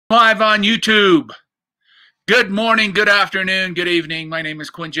Live on YouTube. Good morning, good afternoon, good evening. My name is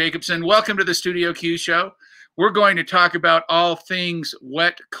Quinn Jacobson. Welcome to the Studio Q Show. We're going to talk about all things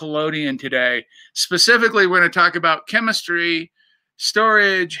wet collodion today. Specifically, we're going to talk about chemistry,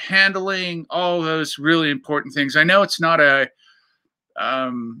 storage, handling, all those really important things. I know it's not a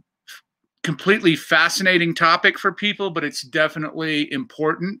completely fascinating topic for people, but it's definitely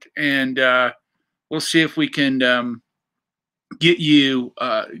important, and we'll see if we can get you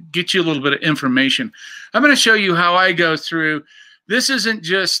a little bit of information. I'm going to show you how I go through. This isn't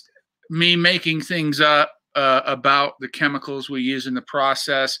just me making things up about the chemicals we use in the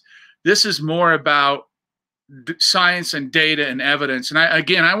process. This is more about science and data and evidence. And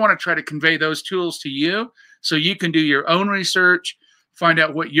I want to try to convey those tools to you so you can do your own research, find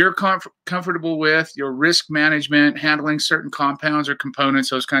out what you're comfortable with, your risk management, handling certain compounds or components,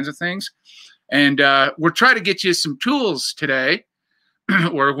 those kinds of things. And we're trying to get you some tools today,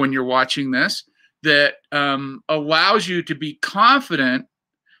 or when you're watching this, that allows you to be confident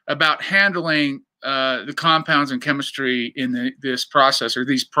about handling the compounds and chemistry in this process, or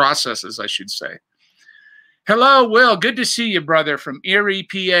these processes, I should say. Hello, Will. Good to see you, brother, from Erie,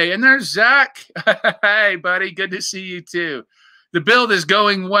 PA. And there's Zach. Hey, buddy. Good to see you, too. The build is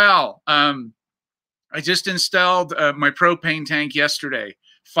going well. I just installed my propane tank yesterday.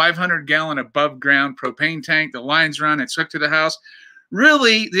 500-gallon above ground propane tank. The lines run. It's hooked to the house.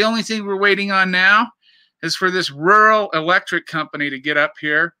 Really, the only thing we're waiting on now is for this rural electric company to get up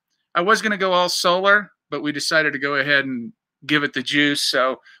here. I was going to go all solar, but we decided to go ahead and give it the juice.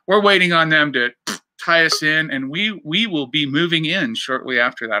 So we're waiting on them to tie us in, and we will be moving in shortly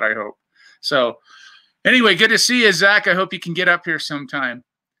after that, I hope. So anyway, good to see you, Zach. I hope you can get up here sometime.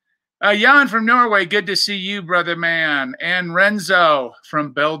 Jan from Norway, good to see you, brother man. And Renzo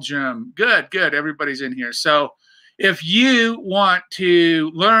from Belgium. Good, good. Everybody's in here. So if you want to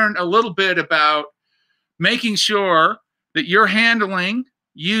learn a little bit about making sure that you're handling,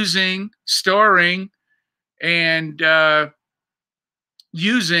 using, storing, and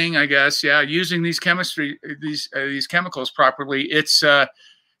using, I guess, using these these chemicals properly, it's going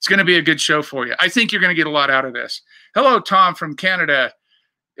to be a good show for you. I think you're going to get a lot out of this. Hello, Tom from Canada.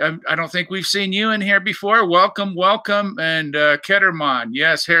 I don't think we've seen you in here before. Welcome, welcome. And Ketterman.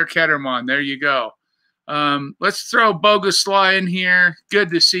 Yes, Herr Ketterman. There you go. Let's throw Bogusla in here. Good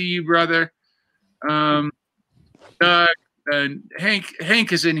to see you, brother. And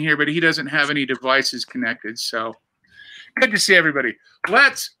Hank is in here, but he doesn't have any devices connected. So good to see everybody.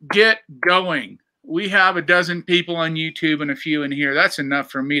 Let's get going. We have a dozen people on YouTube and a few in here. That's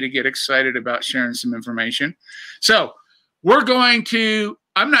enough for me to get excited about sharing some information. So we're going to...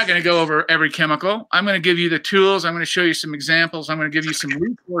 I'm not going to go over every chemical. I'm going to give you the tools. I'm going to show you some examples. I'm going to give you some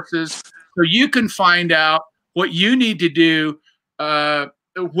resources so you can find out what you need to do. And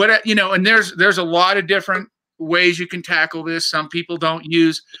there's a lot of different ways you can tackle this. Some people don't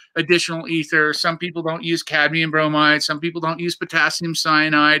use additional ether. Some people don't use cadmium bromide. Some people don't use potassium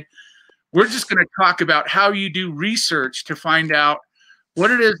cyanide. We're just going to talk about how you do research to find out what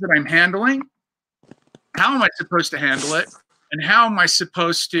it is that I'm handling. How am I supposed to handle it? And how am I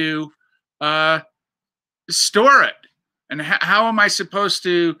supposed to store it? And how am I supposed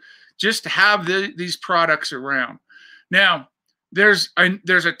to just have these products around? Now, there's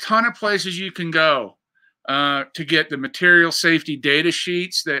a ton of places you can go to get the material safety data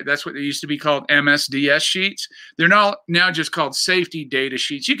sheets. That's what they used to be called, MSDS sheets. They're now just called safety data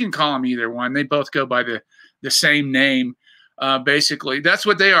sheets. You can call them either one. They both go by the same name. Basically, that's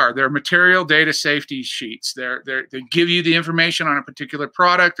what they are. They're material data safety sheets. They give you the information on a particular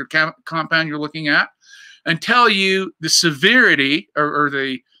product or compound you're looking at, and tell you the severity or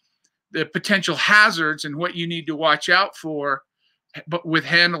the potential hazards and what you need to watch out for, but with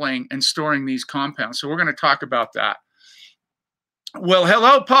handling and storing these compounds. So we're going to talk about that. Well,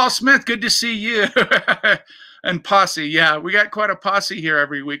 hello, Paul Smith. Good to see you. And posse. Yeah, we got quite a posse here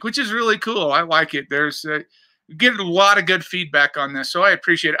every week, which is really cool. I like it. There's get a lot of good feedback on this, so I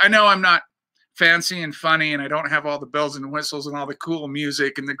appreciate it. I know I'm not fancy and funny, and I don't have all the bells and whistles and all the cool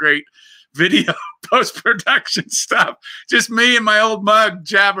music and the great video post-production stuff. Just me and my old mug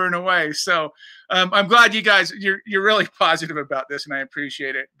jabbering away. So I'm glad you guys, you're really positive about this, and I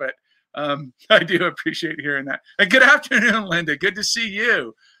appreciate it. But I do appreciate hearing that. And good afternoon, Linda. Good to see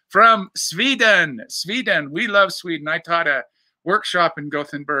you from Sweden. Sweden, we love Sweden. I taught a workshop in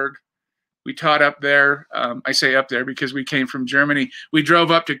Gothenburg. We taught up there. I say up there because we came from Germany. We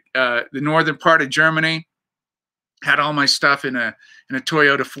drove up to the northern part of Germany, had all my stuff in a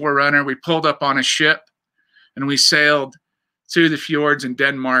Toyota 4Runner. We pulled up on a ship, and we sailed through the fjords in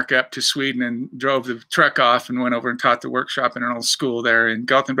Denmark up to Sweden and drove the truck off and went over and taught the workshop in an old school there in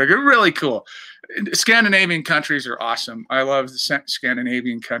Gothenburg. Really cool. Scandinavian countries are awesome. I love the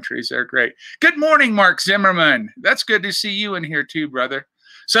Scandinavian countries. They're great. Good morning, Mark Zimmerman. That's good to see you in here too, brother.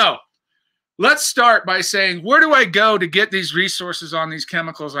 So let's start by saying, where do I go to get these resources on these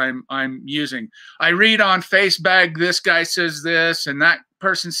chemicals I'm using? I read on FaceBag, this guy says this, and that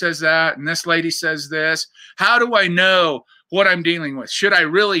person says that, and this lady says this. How do I know what I'm dealing with? Should I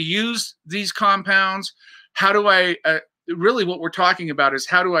really use these compounds? How do I, really what we're talking about is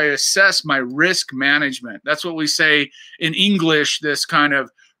how do I assess my risk management? That's what we say in English. This kind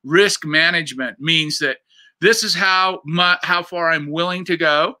of risk management means that this is how far I'm willing to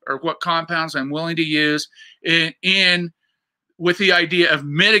go, or what compounds I'm willing to use in with the idea of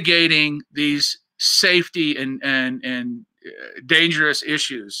mitigating these safety and dangerous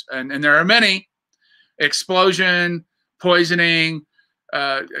issues. And there are many: explosion, poisoning,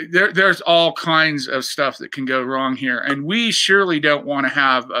 there's all kinds of stuff that can go wrong here. And we surely don't want to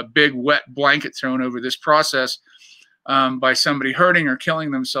have a big wet blanket thrown over this process by somebody hurting or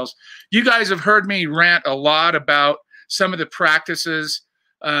killing themselves. You guys have heard me rant a lot about some of the practices.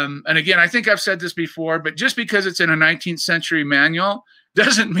 And again, I think I've said this before, but just because it's in a 19th century manual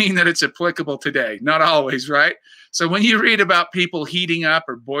doesn't mean that it's applicable today. Not always, right? So when you read about people heating up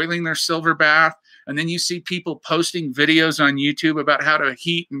or boiling their silver bath, and then you see people posting videos on YouTube about how to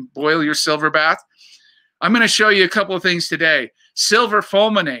heat and boil your silver bath, I'm going to show you a couple of things today. Silver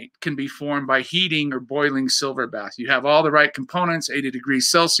fulminate can be formed by heating or boiling silver bath. You have all the right components, 80 degrees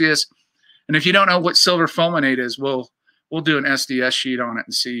Celsius. And if you don't know what silver fulminate is, we'll do an SDS sheet on it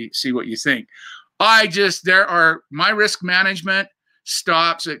and see what you think. My risk management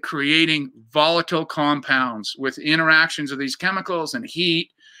stops at creating volatile compounds with interactions of these chemicals and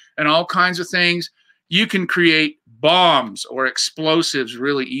heat and all kinds of things. You can create bombs or explosives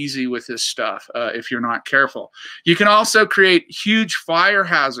really easy with this stuff if you're not careful. You can also create huge fire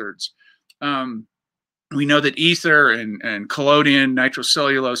hazards. We know that ether and collodion,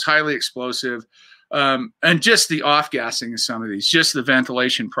 nitrocellulose, highly explosive, and just the off-gassing of some of these, just the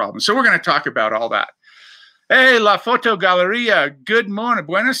ventilation problems. So we're going to talk about all that. Hey, La Foto Galeria, good morning.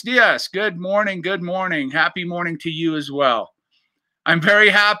 Buenos dias. Good morning. Good morning. Happy morning to you as well. I'm very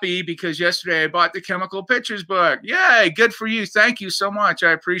happy because yesterday I bought the Chemical Pictures book. Yay, good for you. Thank you so much.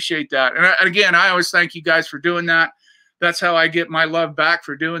 I appreciate that. And again, I always thank you guys for doing that. That's how I get my love back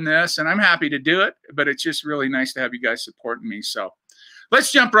for doing this. And I'm happy to do it, but it's just really nice to have you guys supporting me. So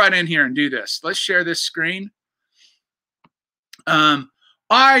let's jump right in here and do this. Let's share this screen.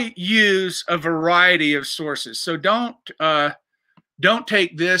 I use a variety of sources. So don't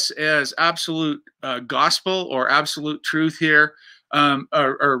take this as absolute gospel or absolute truth here.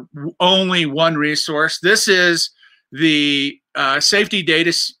 Or only one resource. This is the safety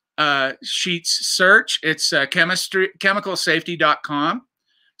data sheets search. It's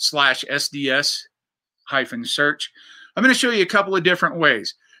chemicalsafety.com/SDS-search. I'm going to show you a couple of different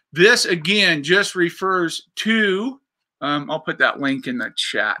ways. This again just refers to, I'll put that link in the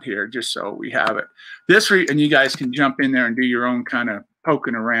chat here just so we have it. And you guys can jump in there and do your own kind of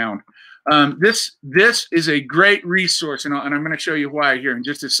poking around. This is a great resource, and I'm going to show you why here in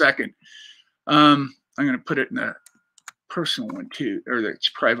just a second. I'm going to put it in the personal one too, or the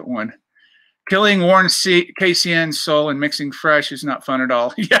private one. Killing worn KCN sole and mixing fresh is not fun at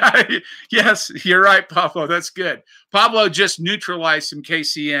all. Yeah, yes, you're right, Pablo. That's good. Pablo just neutralized some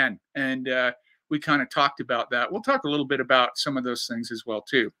KCN, and we kind of talked about that. We'll talk a little bit about some of those things as well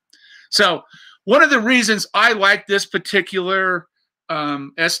too. So one of the reasons I like this particular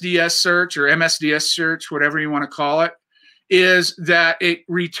SDS search or MSDS search, whatever you want to call it, is that it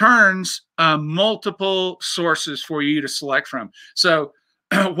returns multiple sources for you to select from. So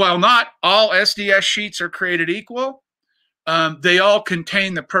while not all SDS sheets are created equal, they all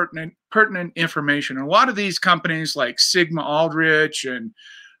contain the pertinent information. And a lot of these companies like Sigma Aldrich and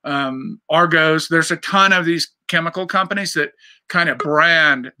Argos, there's a ton of these chemical companies that kind of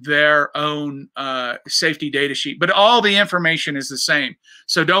brand their own safety data sheet, but all the information is the same.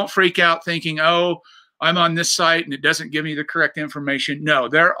 So don't freak out thinking, oh, I'm on this site and it doesn't give me the correct information. No,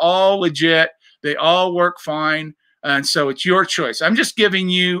 they're all legit. They all work fine. And so it's your choice. I'm just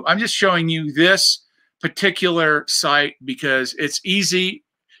showing you this particular site because it's easy,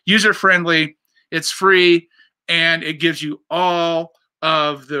 user-friendly, it's free, and it gives you all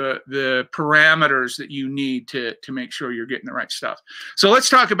of the parameters that you need to make sure you're getting the right stuff. So let's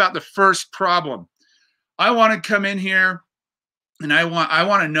talk about the first problem. I want to come in here and I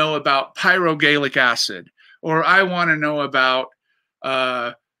want to know about pyrogallic acid, or I want to know about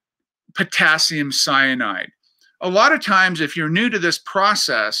potassium cyanide. a lot of times, if you're new to this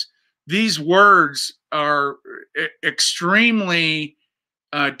process, these words are extremely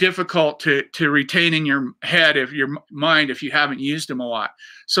difficult to retain in your head, if your mind, if you haven't used them a lot.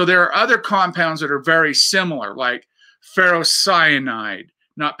 So there are other compounds that are very similar, like ferrocyanide,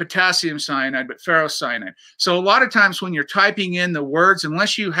 not potassium cyanide, but ferrocyanide. So a lot of times when you're typing in the words,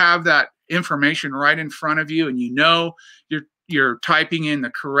 unless you have that information right in front of you and you know you're typing in the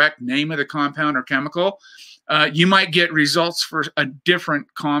correct name of the compound or chemical, you might get results for a different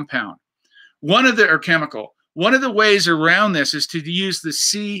compound. One of the ways around this is to use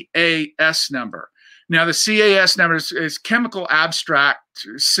the CAS number. Now, the CAS number is chemical abstract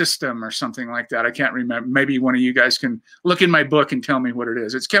system or something like that. I can't remember. Maybe one of you guys can look in my book and tell me what it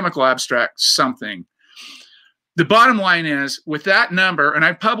is. It's chemical abstract something. The bottom line is, with that number, and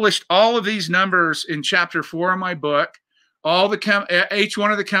I published all of these numbers in chapter 4 of my book. Each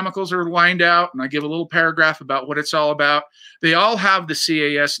one of the chemicals are lined out, and I give a little paragraph about what it's all about. They all have the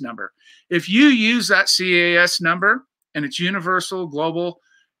CAS number. If you use that CAS number, and it's universal, global,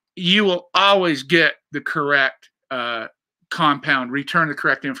 you will always get the correct compound, return the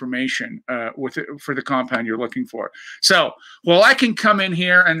correct information for the compound you're looking for. So, well, I can come in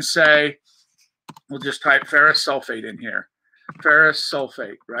here and say, we'll just type ferrous sulfate in here. Ferrous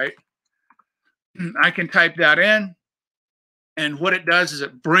sulfate, right? I can type that in. And what it does is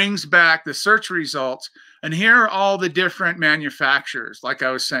it brings back the search results. And here are all the different manufacturers, like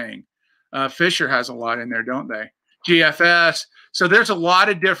I was saying. Fisher has a lot in there, don't they? GFS. So there's a lot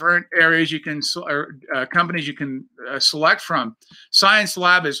of different areas you can, companies you can select from. Science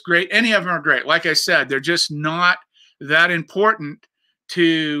Lab is great. Any of them are great. Like I said, they're just not that important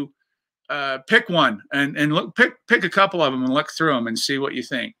to pick one and look, pick a couple of them and look through them and see what you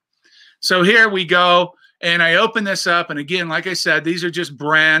think. So here we go. And I open this up. And again, like I said, these are just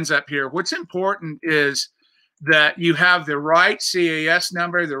brands up here. What's important is that you have the right CAS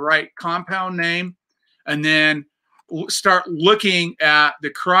number, the right compound name, and then start looking at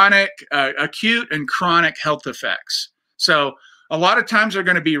the chronic, acute and chronic health effects. So a lot of times they're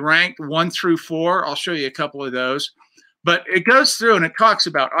going to be ranked 1 through 4. I'll show you a couple of those. But it goes through and it talks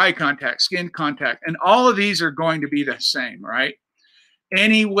about eye contact, skin contact, and all of these are going to be the same, right?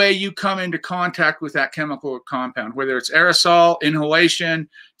 Any way you come into contact with that chemical or compound, whether it's aerosol, inhalation,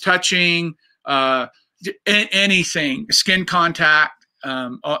 touching, anything, skin contact,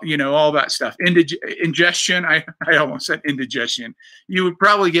 you know, all that stuff. Ingestion, I almost said indigestion. You would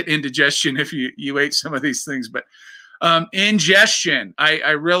probably get indigestion if you ate some of these things, but ingestion,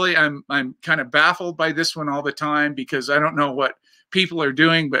 I'm kind of baffled by this one all the time because I don't know what people are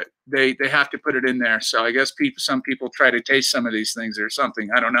doing, but they have to put it in there. So I guess some people try to taste some of these things or something.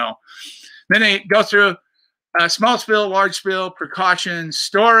 I don't know. Then they go through small spill, large spill, precautions,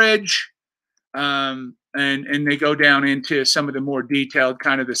 storage, and they go down into some of the more detailed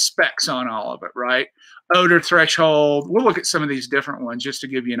kind of the specs on all of it, right? Odor threshold. We'll look at some of these different ones just to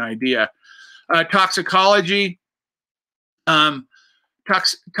give you an idea. Toxicology,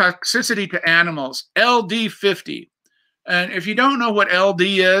 toxicity to animals, LD50. And if you don't know what LD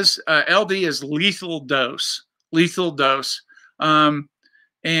is lethal dose, and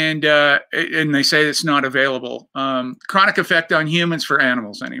they say it's not available. Chronic effect on humans for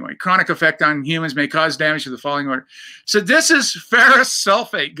animals anyway. Chronic effect on humans may cause damage to the following order. So this is ferrous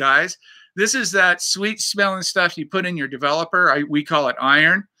sulfate, guys. This is that sweet smelling stuff you put in your developer. We call it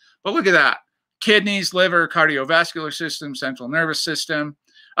iron. But look at that. Kidneys, liver, cardiovascular system, central nervous system.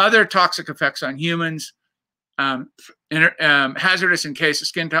 Other toxic effects on humans. Hazardous in case of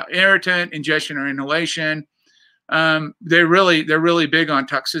skin irritant, ingestion or inhalation. They're really big on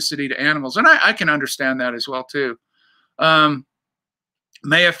toxicity to animals, and I can understand that as well too.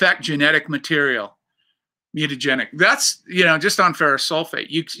 May affect genetic material, mutagenic. That's, you know, just on ferrous sulfate.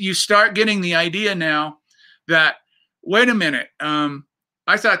 You start getting the idea now that, wait a minute,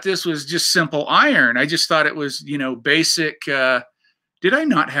 I thought this was just simple iron. I just thought it was, you know, basic. Did I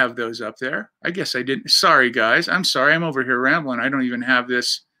not have those up there? I guess I didn't. Sorry, guys. I'm sorry. I'm over here rambling. I don't even have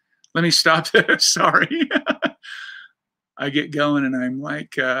this. Let me stop this. Sorry. I get going and I'm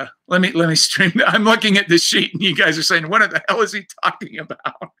like, let me stream. I'm looking at this sheet and you guys are saying, what the hell is he talking about?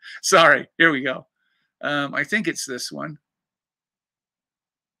 Sorry. Here we go. I think it's this one.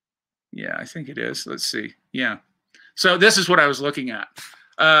 Yeah, I think it is. Let's see. Yeah. So this is what I was looking at.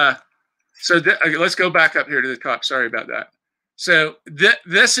 Let's go back up here to the top. Sorry about that. So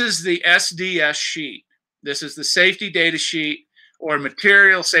this is the SDS sheet. This is the safety data sheet or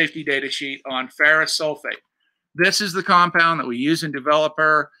material safety data sheet on ferrous sulfate. This is the compound that we use in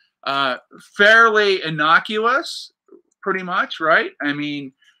developer. Fairly innocuous, pretty much, right? I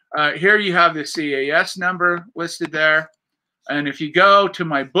mean, Here you have the CAS number listed there. And if you go to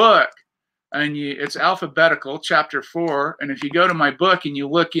my book, and it's alphabetical, chapter 4. And if you go to my book and you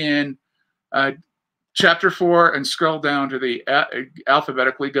look in chapter 4 and scroll down to the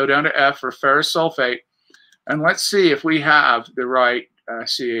alphabetically, go down to F for ferrous sulfate. And let's see if we have the right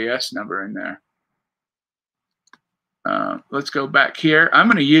CAS number in there. Let's go back here. I'm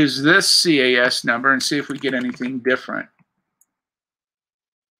going to use this CAS number and see if we get anything different.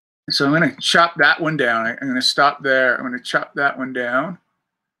 So I'm going to chop that one down. I'm going to stop there. I'm going to chop that one down.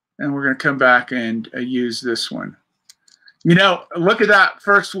 And we're going to come back and use this one. You know, look at that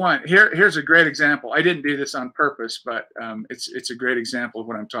first one. Here's a great example. I didn't do this on purpose, but it's a great example of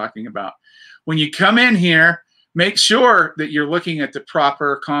what I'm talking about. When you come in here, make sure that you're looking at the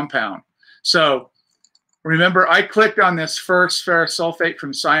proper compound. So remember, I clicked on this first ferrous sulfate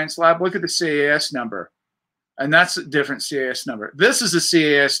from Science Lab. Look at the CAS number. And that's a different CAS number. This is the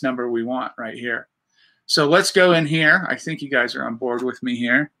CAS number we want right here. So let's go in here. I think you guys are on board with me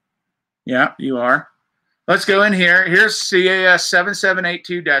here. Yeah, you are. Let's go in here. Here's CAS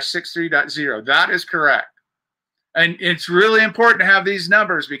 7782-63.0. That is correct. And it's really important to have these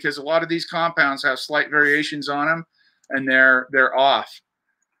numbers because a lot of these compounds have slight variations on them, and they're off.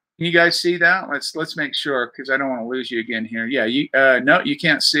 Can you guys see that? Let's make sure, because I don't want to lose you again here. Yeah, no, you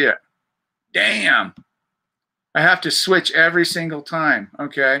can't see it. Damn. I have to switch every single time,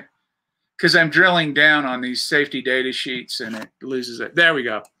 okay? Because I'm drilling down on these safety data sheets and it loses it. There we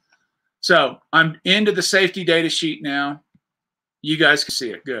go. So I'm into the safety data sheet now. You guys can see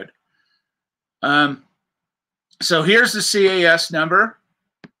it. Good. So here's the CAS number,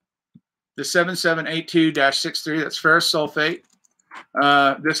 the 7782-63. That's ferrous sulfate.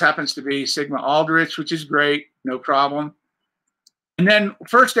 This happens to be sigma Aldrich, which is great. No problem. And then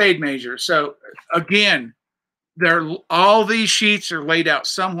first aid measures. So again, all these sheets are laid out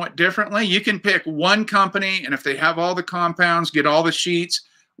somewhat differently. You can pick one company, and if they have all the compounds, get all the sheets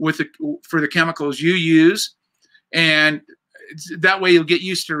for the chemicals you use, and that way you'll get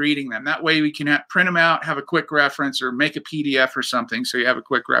used to reading them. That way we can print them out, have a quick reference, or make a PDF or something so you have a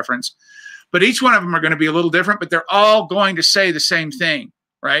quick reference. But each one of them are going to be a little different, but they're all going to say the same thing,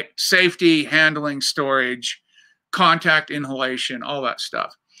 right? Safety, handling, storage, contact, inhalation, all that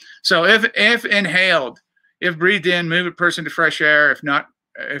stuff. So if inhaled, if breathed in, move a person to fresh air. If not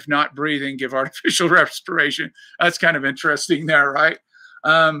breathing, give artificial respiration. That's kind of interesting there, right?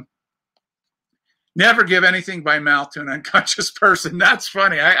 Never give anything by mouth to an unconscious person. That's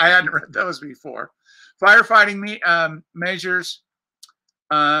funny. I hadn't read those before. Firefighting measures,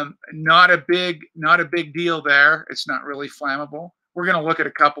 not a big deal there. It's not really flammable. We're going to look at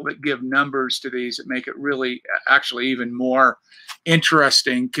a couple that give numbers to these that make it really actually even more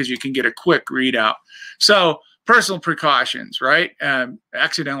interesting because you can get a quick readout. So personal precautions, right?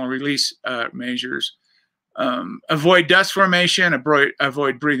 Accidental release measures. Avoid dust formation,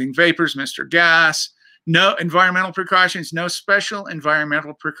 avoid breathing vapors, Mr. Gas. No environmental precautions, no special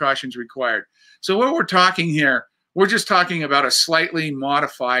environmental precautions required. So what we're talking here, we're just talking about a slightly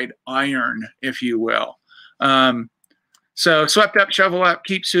modified iron, if you will. So swept up, shovel up,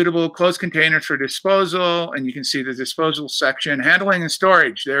 keep suitable, closed containers for disposal, and you can see the disposal section. Handling and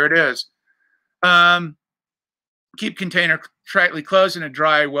storage, there it is. Keep container tightly closed in a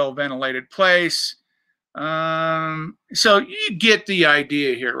dry, well-ventilated place. So you get the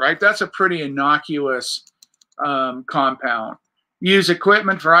idea here, right? That's a pretty innocuous compound. Use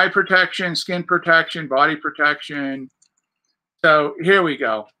equipment for eye protection, skin protection, body protection. So here we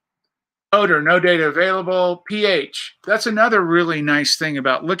go. Odor, no data available. pH, that's another really nice thing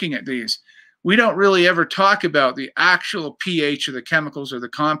about looking at these. We don't really ever talk about the actual pH of the chemicals or the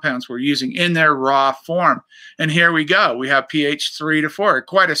compounds we're using in their raw form. And here we go. We have pH 3 to 4.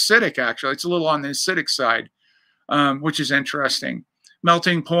 Quite acidic, actually. It's a little on the acidic side, which is interesting.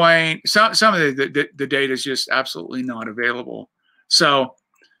 Melting point. Some of the data is just absolutely not available. So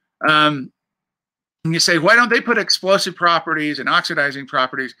you say, why don't they put explosive properties and oxidizing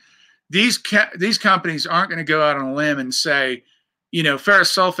properties? These companies aren't going to go out on a limb and say, you know,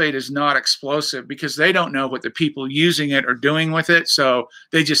 ferrous sulfate is not explosive because they don't know what the people using it are doing with it. So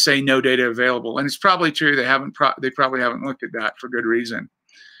they just say no data available. And it's probably true. They probably haven't looked at that for good reason.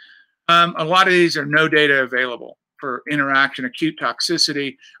 A lot of these are no data available for interaction, acute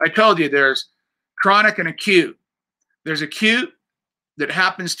toxicity. I told you there's chronic and acute. There's acute that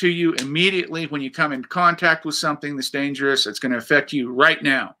happens to you immediately when you come in contact with something that's dangerous. It's going to affect you right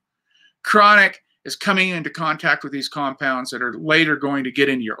now. Chronic is coming into contact with these compounds that are later going to get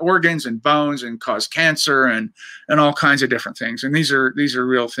into your organs and bones and cause cancer and all kinds of different things. And these are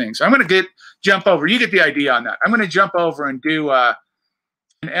real things. I'm going to jump over. You get the idea on that. I'm going to jump over and do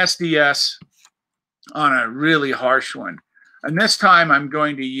an SDS on a really harsh one. And this time I'm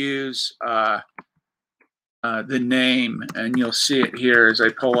going to use the name, and you'll see it here as I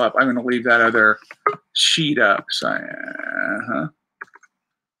pull up. I'm going to leave that other sheet up.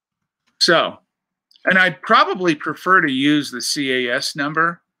 So, and I'd probably prefer to use the CAS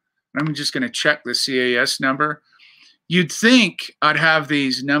number. I'm just going to check the CAS number. You'd think I'd have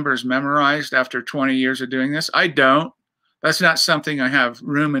these numbers memorized after 20 years of doing this. I don't. That's not something I have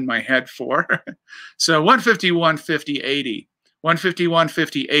room in my head for. So 151, 50, 80. 151,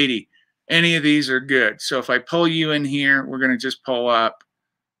 50, 80. Any of these are good. So if I pull you in here, we're going to just pull up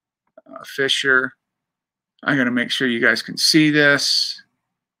Fisher. I'm going to make sure you guys can see this.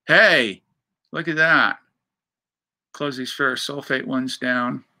 Hey, look at that. Close these ferrous sulfate ones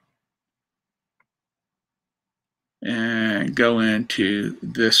down. And go into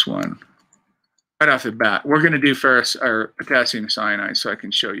this one. Right off the bat, we're going to do ferrous or potassium cyanide, so I can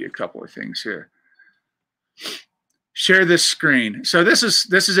show you a couple of things here. Share this screen. So this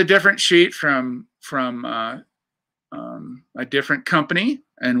is a different sheet from a different company,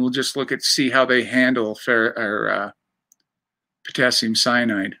 and we'll just look at see how they handle potassium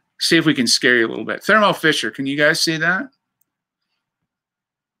cyanide. See if we can scare you a little bit. Thermo Fisher, can you guys see that?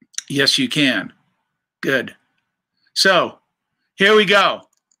 Yes, you can. Good. So here we go.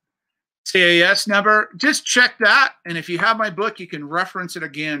 CAS number, just check that. And if you have my book, you can reference it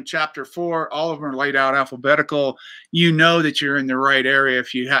again. Chapter 4, all of them are laid out alphabetical. You know that you're in the right area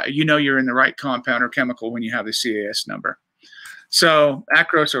if you know you're in the right compound or chemical when you have the CAS number. So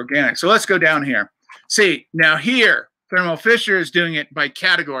acros organic. So let's go down here. See, now here, Thermo Fisher is doing it by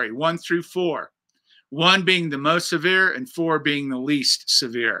category 1 through 4. 1 being the most severe and 4 being the least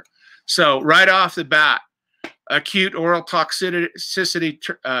severe. So right off the bat, acute oral toxicity,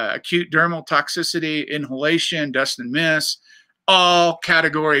 acute dermal toxicity, inhalation, dust and mist, all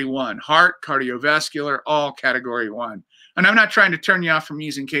category 1. Heart, cardiovascular, all category 1. And I'm not trying to turn you off from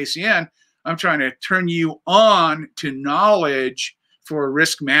using KCN. I'm trying to turn you on to knowledge for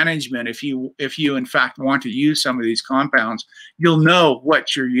risk management. If you in fact want to use some of these compounds, you'll know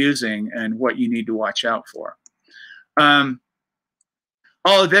what you're using and what you need to watch out for. All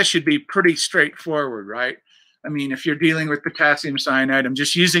of this should be pretty straightforward, right? I mean, if you're dealing with potassium cyanide, I'm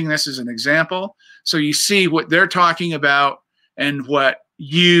just using this as an example. So you see what they're talking about and what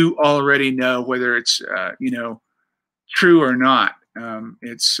you already know, whether it's, true or not.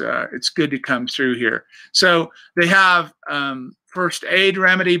 It's good to come through here. So they have first aid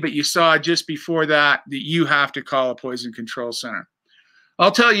remedy, but you saw just before that you have to call a poison control center.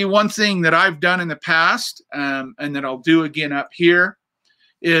 I'll tell you one thing that I've done in the past and that I'll do again up here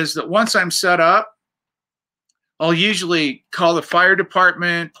is that once I'm set up, I'll usually call the fire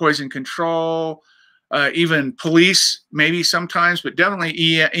department, poison control, even police, maybe sometimes, but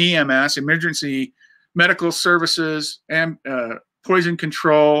definitely EMS, emergency medical services, and poison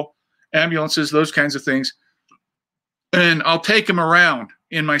control, ambulances, those kinds of things. And I'll take them around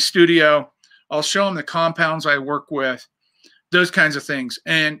in my studio. I'll show them the compounds I work with, those kinds of things.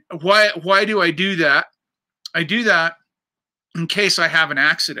 And why do I do that? I do that in case I have an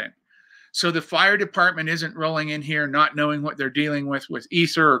accident. So the fire department isn't rolling in here not knowing what they're dealing with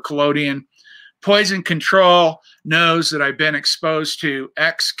ether or collodion. Poison control knows that I've been exposed to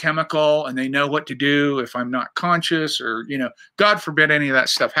X chemical and they know what to do if I'm not conscious or, God forbid any of that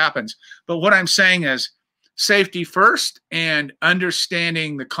stuff happens. But what I'm saying is safety first and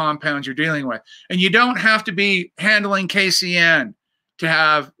understanding the compounds you're dealing with. And you don't have to be handling KCN to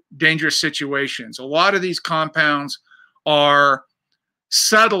have dangerous situations. A lot of these compounds are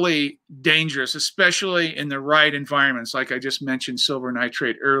subtly dangerous, especially in the right environments. Like I just mentioned silver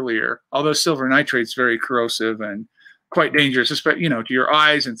nitrate earlier, although silver nitrate is very corrosive and quite dangerous, especially, to your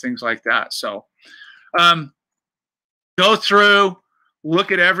eyes and things like that. So go through,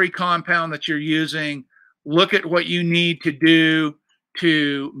 look at every compound that you're using, look at what you need to do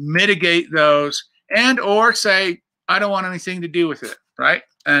to mitigate those, and or say, I don't want anything to do with it, right?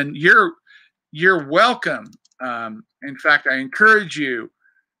 And you're welcome. In fact, I encourage you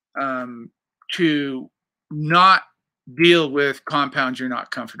to not deal with compounds you're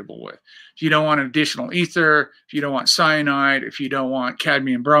not comfortable with. If you don't want additional ether, if you don't want cyanide, if you don't want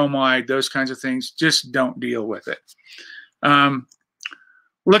cadmium bromide, those kinds of things, just don't deal with it.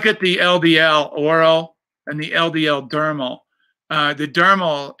 Look at the LDL oral and the LDL dermal. The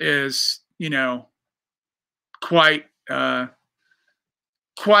dermal is, quite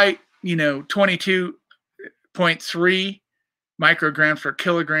 22.3 micrograms per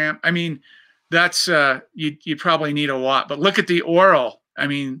kilogram. I mean, that's you probably need a lot. But look at the oral. I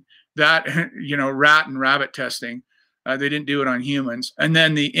mean, that rat and rabbit testing. They didn't do it on humans. And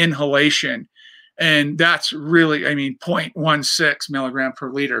then the inhalation, and that's really, I mean, 0.16 milligram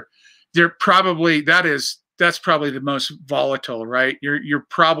per liter. That's probably the most volatile, right? You're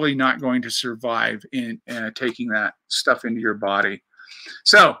probably not going to survive in taking that stuff into your body.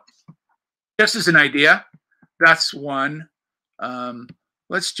 So just as an idea, that's one.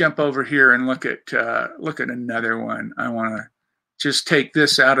 Let's jump over here and look at another one. I want to just take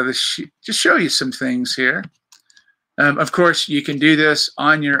this out of the sheet, just show you some things here. Of course, you can do this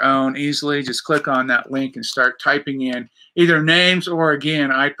on your own easily. Just click on that link and start typing in either names, or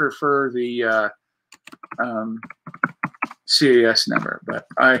again, I prefer the CAS number, but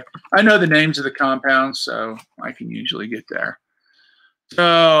I know the names of the compounds, so I can usually get there.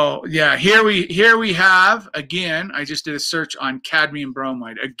 So yeah, here we have, again, I just did a search on cadmium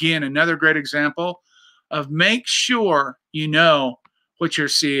bromide. Again, another great example of make sure you know what your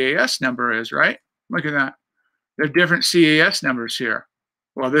CAS number is, right? Look at that. There are different CAS numbers here.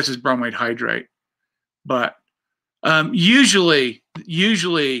 Well, this is bromide hydrate, but usually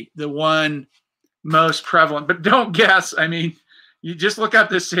the one most prevalent, but don't guess. I mean, you just look up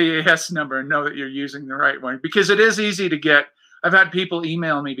this CAS number and know that you're using the right one, because it is easy to get. I've had people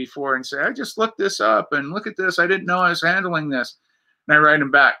email me before and say, I just looked this up and look at this. I didn't know I was handling this. And I write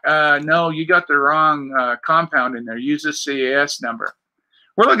them back, no, you got the wrong compound in there. Use this CAS number.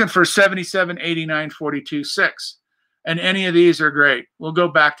 We're looking for 77, 89, 42, 6. And any of these are great. We'll go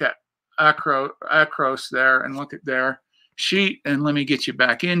back to Acros there and look at their sheet. And let me get you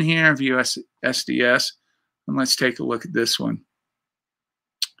back in here, view SDS. And let's take a look at this one.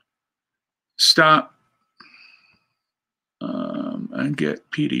 Stop. And get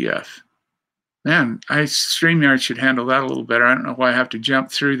PDF. Man, StreamYard should handle that a little better. I don't know why I have to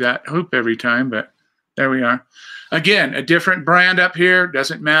jump through that hoop every time, but there we are. Again, a different brand up here,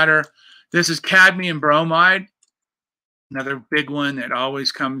 doesn't matter. This is cadmium bromide, another big one that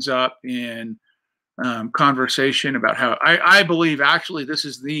always comes up in conversation about how I believe actually this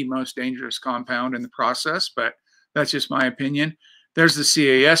is the most dangerous compound in the process, but that's just my opinion. There's the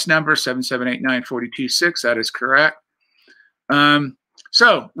CAS number, 7789426. That is correct.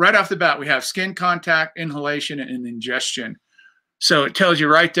 So right off the bat, we have skin contact, inhalation, and ingestion. So it tells you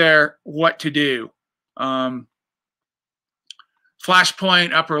right there what to do. Flashpoint,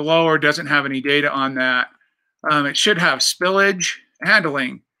 upper, lower, doesn't have any data on that. It should have spillage,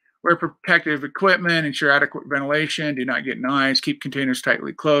 handling, wear protective equipment, ensure adequate ventilation, do not get in eyes, keep containers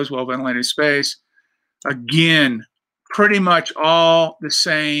tightly closed, well-ventilated space. Again, pretty much all the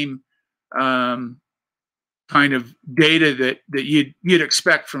same kind of data that you'd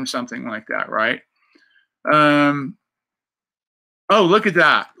expect from something like that, right? Oh, look at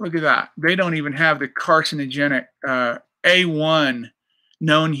that. Look at that. They don't even have the carcinogenic A1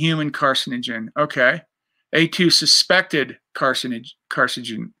 known human carcinogen. Okay. A2 suspected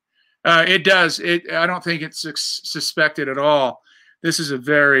carcinogen. It does. I don't think it's suspected at all. This is a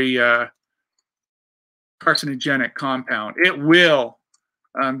very carcinogenic compound. It will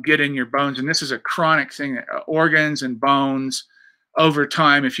get in your bones, and this is a chronic thing. Organs and bones, over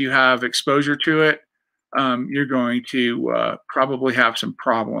time, if you have exposure to it, you're going to probably have some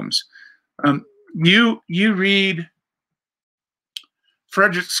problems. You read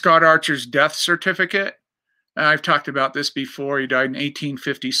Frederick Scott Archer's death certificate. I've talked about this before. He died in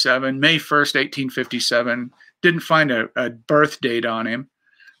 1857, May 1st, 1857. Didn't find a birth date on him.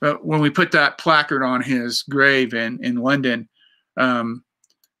 But when we put that placard on his grave in London,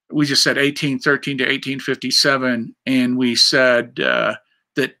 we just said 1813 to 1857, and we said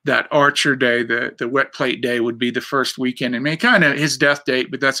that Archer Day, the wet plate day, would be the first weekend. I mean, kind of his death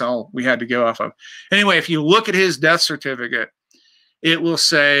date, but that's all we had to go off of. Anyway, if you look at his death certificate,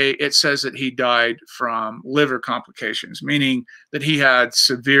 it says that he died from liver complications, meaning that he had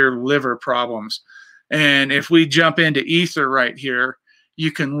severe liver problems. And if we jump into ether right here,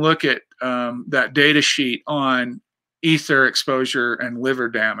 you can look at that data sheet on ether exposure and liver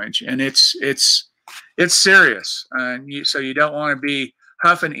damage, and it's serious. And so you don't want to be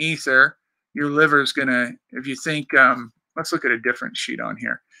huffing ether. Your liver's gonna, if you think, let's look at a different sheet on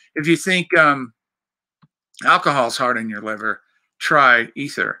here. If you think alcohol's hard on your liver, try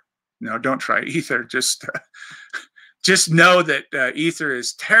ether. No, don't try ether. Just know that ether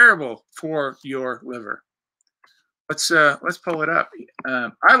is terrible for your liver. Let's pull it up.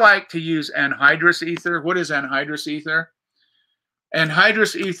 I like to use anhydrous ether. What is anhydrous ether?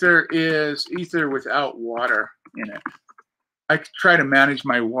 Anhydrous ether is ether without water in it. I try to manage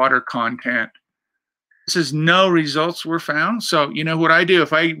my water content. This is no results were found. So you know what I do?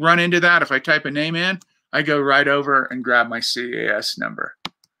 If I run into that, if I type a name in, I go right over and grab my CAS number.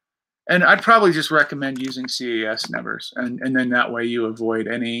 And I'd probably just recommend using CAS numbers, and then that way you avoid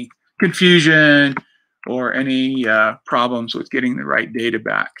any confusion or any problems with getting the right data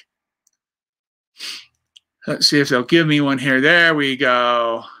back. Let's see if they'll give me one here. There we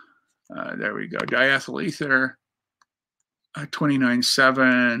go. There we go. Diethyl ether,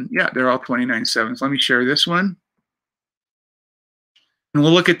 29.7. Yeah, they're all 29.7s. Let me share this one. And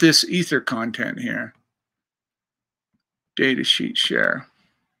we'll look at this ether content here. Data sheet share.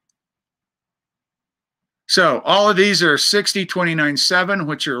 So all of these are 60, 29.7,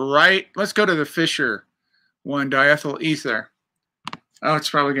 which are right. Let's go to the Fisher one, diethyl ether. Oh, it's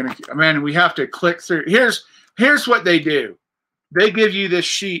probably going to, man, we have to click through. Here's what they do. They give you this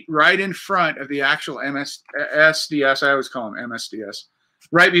sheet right in front of the actual MSDS. I always call them MSDS,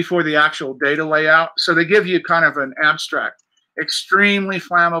 right before the actual data layout. So they give you kind of an abstract. Extremely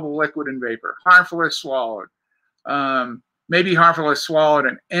flammable liquid and vapor, harmful if swallowed, maybe harmful if swallowed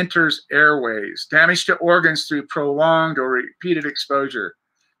and enters airways, damage to organs through prolonged or repeated exposure,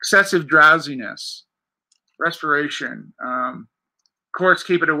 excessive drowsiness, respiration. Of course,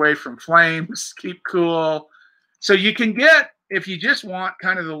 keep it away from flames, keep cool. So you can get, if you just want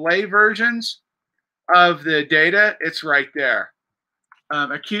kind of the lay versions of the data, it's right there.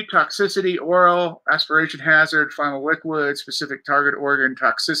 Acute toxicity, oral, aspiration hazard, final liquid, specific target organ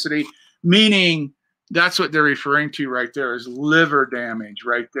toxicity, meaning that's what they're referring to right there is liver damage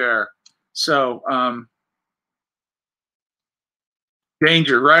right there. So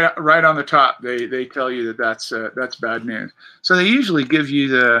danger right on the top. They tell you that that's bad news. So they usually give you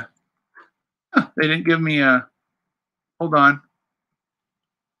the. They didn't give me a. Hold on.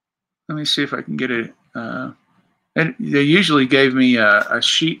 Let me see if I can get it. And they usually gave me a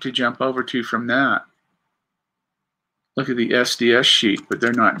sheet to jump over to from that. Look at the SDS sheet, but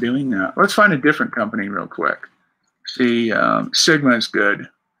they're not doing that. Let's find a different company real quick. See, Sigma is good.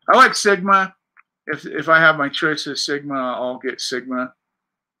 I like Sigma. If I have my choice of Sigma, I'll get Sigma.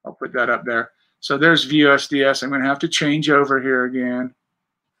 I'll put that up there. So there's View SDS. I'm going to have to change over here again.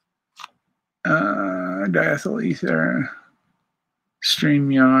 Diethyl ether,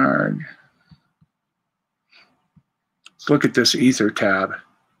 StreamYard. Let's look at this ether tab.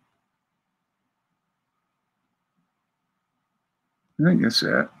 I think that's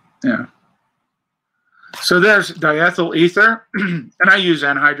it. Yeah. So there's diethyl ether, and I use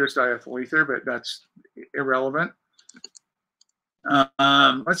anhydrous diethyl ether, but that's irrelevant.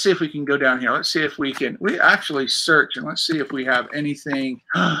 Let's see if we can go down here. Let's see if we actually search, and let's see if we have anything.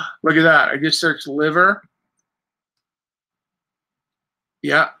 Look at that. I just searched liver.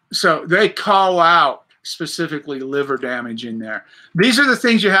 Yeah. So they call out specifically liver damage in there. These are the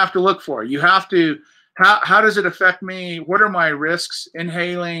things you have to look for. You have to, how does it affect me? What are my risks?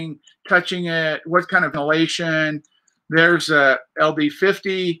 Inhaling, touching it, what kind of inhalation? There's a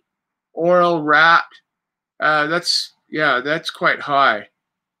LD50, oral rat. That's quite high.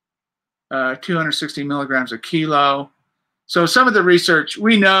 260 milligrams a kilo. So some of the research,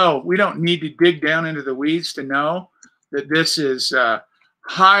 we know, we don't need to dig down into the weeds to know that this is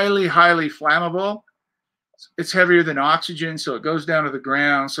highly, highly flammable. It's heavier than oxygen, so it goes down to the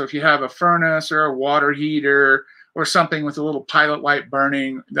ground. So if you have a furnace or a water heater or something with a little pilot light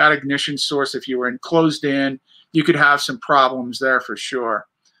burning, that ignition source, if you were enclosed in, you could have some problems there for sure.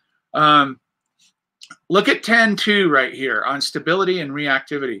 Look at 10.2 right here on stability and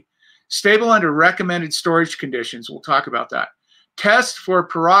reactivity. Stable under recommended storage conditions. We'll talk about that. Test for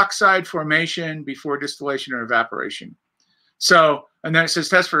peroxide formation before distillation or evaporation. So, and then it says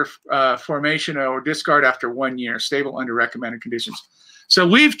test for formation or discard after 1 year, stable under recommended conditions. So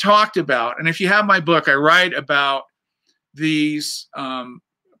we've talked about, and if you have my book, I write about these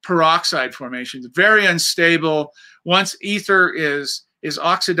peroxide formations, very unstable. Once ether is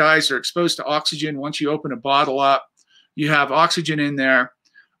oxidized or exposed to oxygen, once you open a bottle up, you have oxygen in there.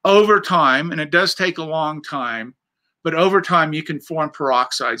 Over time, and it does take a long time, but over time you can form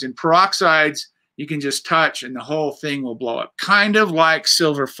peroxides. And peroxides you can just touch and the whole thing will blow up. Kind of like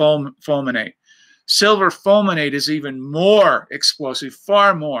silver fulminate. Silver fulminate is even more explosive,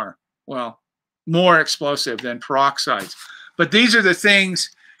 far more, well, more explosive than peroxides. But these are the things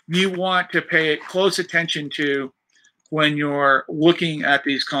you want to pay close attention to when you're looking at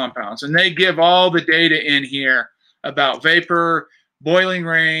these compounds. And they give all the data in here about vapor, boiling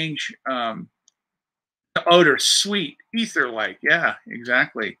range, odor, sweet, ether-like. Yeah,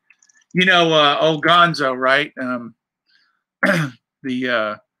 exactly. You know, old Gonzo, right?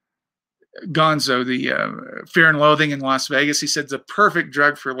 Gonzo, the Fear and Loathing in Las Vegas. He said the perfect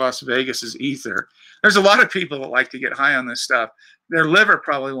drug for Las Vegas is ether. There's a lot of people that like to get high on this stuff. Their liver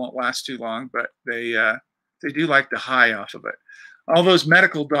probably won't last too long, but they do like the high off of it. all those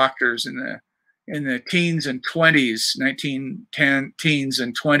medical doctors in the teens and 20s, 1910 teens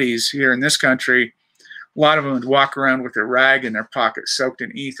and 20s here in this country, a lot of them would walk around with a rag in their pocket soaked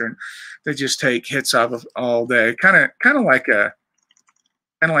in ether, and they just take hits of it all day. Kind of like a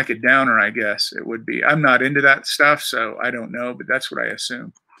downer, I guess it would be. I'm not into that stuff, so I don't know, but that's what I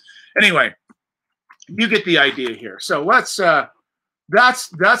assume. Anyway, you get the idea here. So let's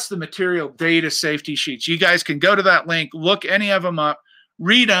that's the material data safety sheets. You guys can go to that link, look any of them up,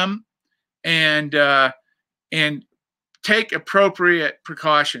 read them, and take appropriate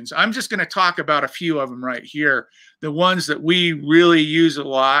precautions. I'm just going to talk about a few of them right here, the ones that we really use a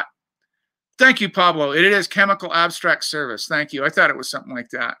lot. Thank you, Pablo. It is Chemical Abstract Service. Thank you. I thought it was something like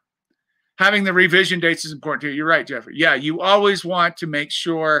that. Having the revision dates is important too. You're right, Jeffrey. Yeah, you always want to make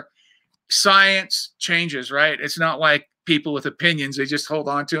sure science changes, right? It's not like people with opinions, they just hold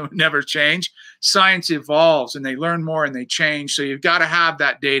on to them and never change. Science evolves and they learn more and they change. So you've got to have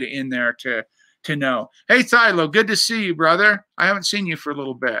that data in there to know. Hey, Thilo, good to see you, brother. I haven't seen you for a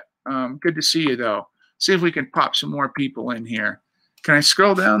little bit. Good to see you, though. See if we can pop some more people in here. Can I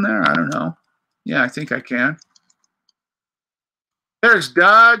scroll down there? I don't know. Yeah, I think I can. There's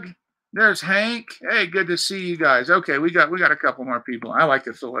Doug. There's Hank. Hey, good to see you guys. Okay, we got a couple more people. I like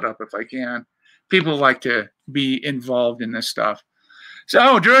to fill it up if I can. People like to be involved in this stuff.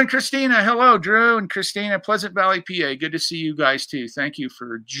 So, Drew and Christina. Hello, Drew and Christina, Pleasant Valley, PA. Good to see you guys, too. Thank you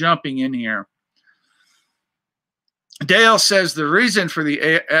for jumping in here. Dale says the reason for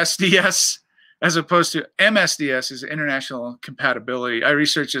the SDS as opposed to MSDS is international compatibility. I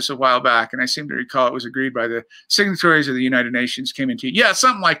researched this a while back, and I seem to recall it was agreed by the signatories of the United Nations came into, yeah,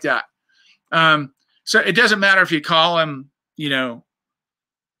 something like that. So it doesn't matter if you call them, you know,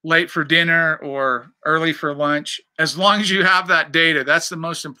 late for dinner or early for lunch, as long as you have that data. That's the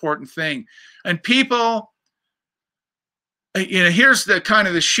most important thing. And people, you know, here's the kind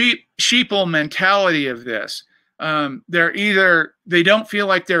of the sheeple mentality of this. They don't feel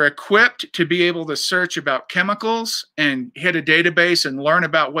like they're equipped to be able to search about chemicals and hit a database and learn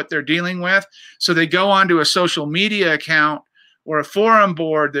about what they're dealing with. So they go onto a social media account or a forum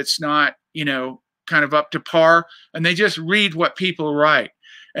board that's not, you know, kind of up to par, and they just read what people write.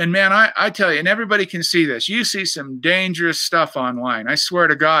 And man, I tell you, and everybody can see this, you see some dangerous stuff online. I swear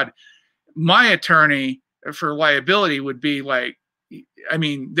to God, my attorney for liability would be like, I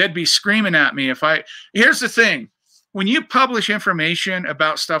mean, they'd be screaming at me if here's the thing. When you publish information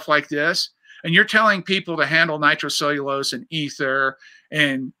about stuff like this, and you're telling people to handle nitrocellulose and ether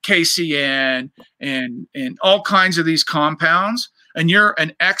and KCN and all kinds of these compounds, and you're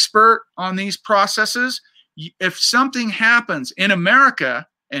an expert on these processes, if something happens in America,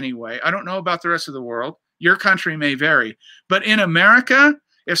 anyway, I don't know about the rest of the world, your country may vary, but in America,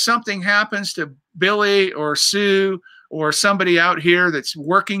 if something happens to Billy or Sue or somebody out here that's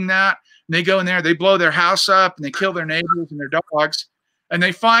working that, and they go in there, they blow their house up and they kill their neighbors and their dogs, and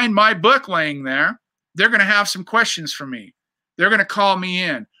they find my book laying there, they're going to have some questions for me. They're going to call me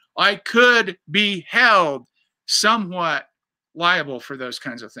in. I could be held somewhat liable for those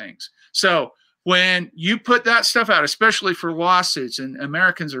kinds of things. So when you put that stuff out, especially for lawsuits, and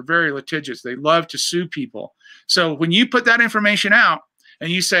Americans are very litigious, they love to sue people. So when you put that information out and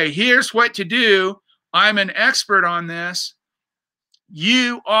you say, here's what to do, I'm an expert on this,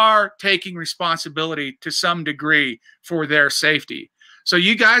 you are taking responsibility to some degree for their safety. So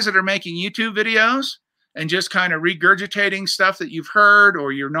you guys that are making YouTube videos and just kind of regurgitating stuff that you've heard,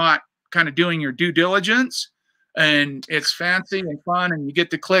 or you're not kind of doing your due diligence, and it's fancy and fun and you get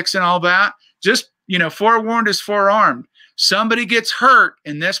the clicks and all that, just, you know, forewarned is forearmed. Somebody gets hurt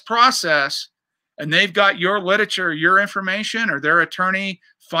in this process and they've got your literature, your information, or their attorney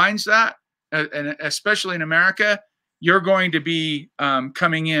finds that, and especially in America, you're going to be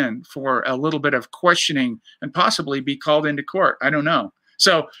coming in for a little bit of questioning and possibly be called into court. I don't know.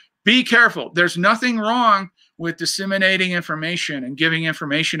 So be careful. There's nothing wrong with disseminating information and giving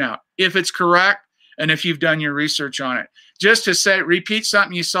information out if it's correct and if you've done your research on it. Just to say, repeat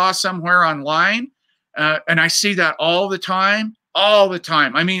something you saw somewhere online, and I see that all the time.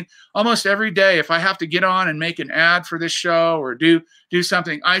 I mean, almost every day, if I have to get on and make an ad for this show or do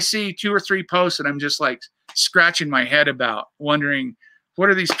something, I see 2 or 3 posts and I'm just like scratching my head about, wondering, what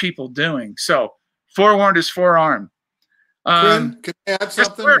are these people doing? So forewarned is forearmed. Quinn, can I add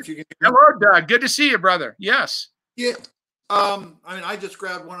something? If you can. Hello, Doug. Good to see you, brother. Yes. Yeah. I mean, I just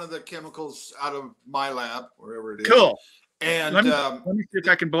grabbed one of the chemicals out of my lab, wherever it is. Cool. And let me see if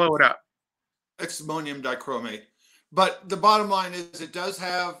I can blow it up. Ammonium dichromate. But the bottom line is it does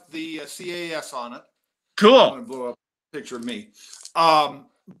have the CAS on it. Cool. I'm going to blow up a picture of me.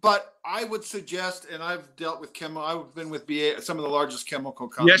 But I would suggest, and I've dealt with I've been with BA, some of the largest chemical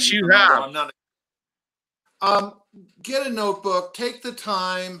companies. Yes, you have. I'm not. Get a notebook. Take the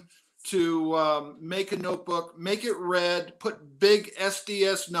time to make a notebook. Make it red. Put big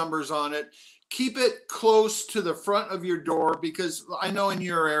SDS numbers on it. Keep it close to the front of your door, because I know in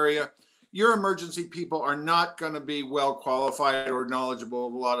your area, your emergency people are not going to be well qualified or knowledgeable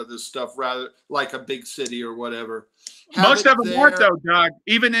of a lot of this stuff, rather like a big city or whatever. Most of them aren't, though, Doug.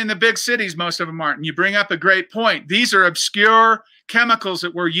 Even in the big cities, most of them aren't. And you bring up a great point. These are obscure chemicals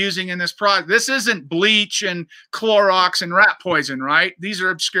that we're using in this product. This isn't bleach and Clorox and rat poison, right? These are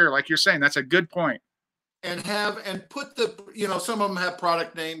obscure, like you're saying. That's a good point. And put the, some of them have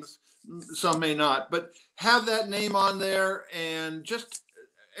product names, some may not, but have that name on there. And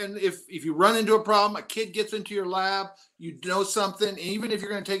if you run into a problem, a kid gets into your lab, you know something, even if you're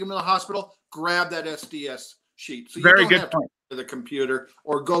going to take them to the hospital, grab that SDS sheet. So you Very don't good have point. to the computer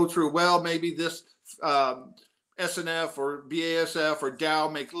or go through, well, maybe this SNF or BASF or Dow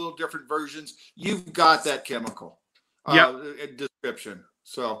make little different versions. You've got that chemical description.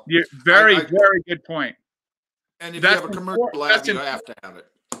 So very good point. And if you have a commercial lab, you have to have it.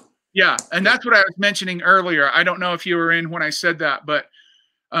 Yeah, and that's what I was mentioning earlier. I don't know if you were in when I said that, but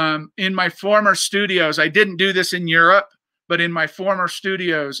in my former studios, I didn't do this in Europe, but in my former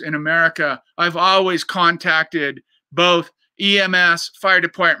studios in America, I've always contacted both EMS, fire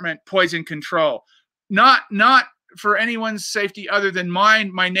department, poison control, not for anyone's safety other than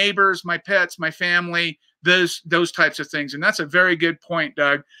mine, my neighbors, my pets, my family, those types of things. And that's a very good point,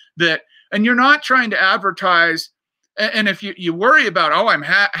 Doug, and you're not trying to advertise. And if you worry about, oh, I'm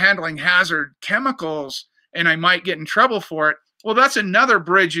handling hazard chemicals and I might get in trouble for it, well, that's another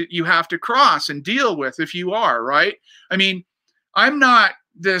bridge that you have to cross and deal with if you are, right? I mean, I'm not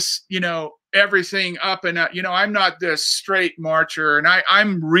this, everything up and up, I'm not this straight marcher, and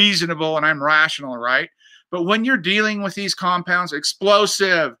I'm reasonable and I'm rational, right? But when you're dealing with these compounds,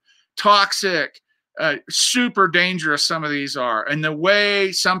 explosive, toxic, super dangerous, some of these are, and the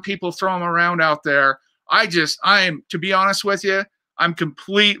way some people throw them around out there, to be honest with you, I'm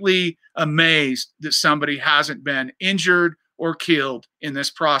completely amazed that somebody hasn't been injured or killed in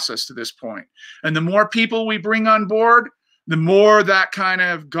this process to this point. And the more people we bring on board, the more that kind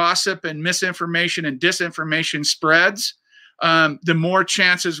of gossip and misinformation and disinformation spreads, the more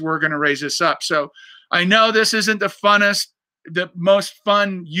chances we're going to raise this up. So I know this isn't the most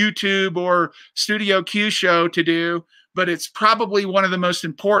fun YouTube or Studio Q show to do, but it's probably one of the most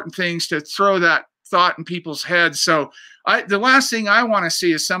important things to throw that thought in people's heads. So the last thing I want to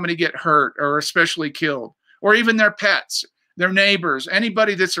see is somebody get hurt or especially killed, or even their pets, their neighbors.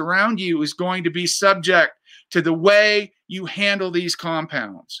 Anybody that's around you is going to be subject to the way you handle these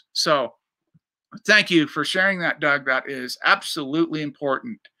compounds. So thank you for sharing that, Doug. That is absolutely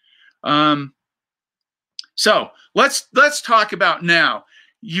important. So let's talk about now.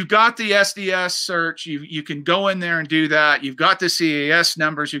 You've got the SDS search. You can go in there and do that. You've got the CAS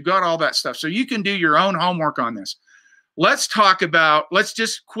numbers. You've got all that stuff. So you can do your own homework on this. Let's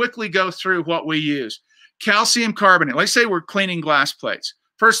just quickly go through what we use. Calcium carbonate. Let's say we're cleaning glass plates.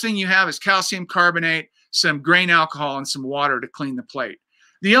 First thing you have is calcium carbonate, some grain alcohol, and some water to clean the plate.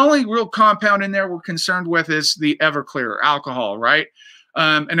 The only real compound in there we're concerned with is the Everclear alcohol, right?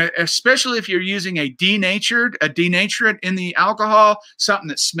 And especially if you're using a denaturant in the alcohol, something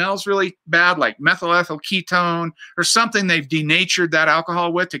that smells really bad, like methyl ethyl ketone, or something they've denatured that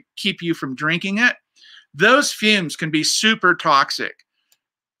alcohol with to keep you from drinking it. Those fumes can be super toxic.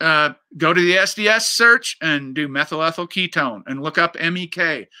 Go to the SDS search and do methyl ethyl ketone and look up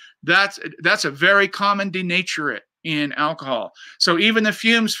MEK. That's a very common denaturant in alcohol. So even the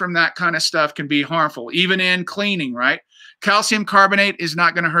fumes from that kind of stuff can be harmful, even in cleaning, right? Calcium carbonate is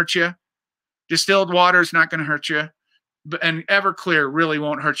not going to hurt you. Distilled water is not going to hurt you. And Everclear really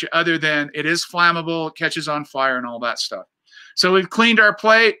won't hurt you, other than it is flammable, it catches on fire and all that stuff. So we've cleaned our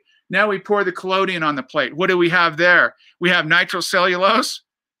plate. Now we pour the collodion on the plate. What do we have there? We have nitrocellulose,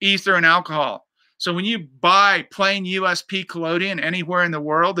 ether, and alcohol. So when you buy plain USP collodion anywhere in the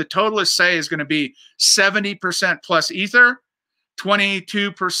world, the total assay is going to be 70% plus ether,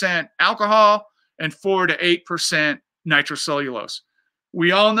 22% alcohol, and 4 to 8% nitrocellulose.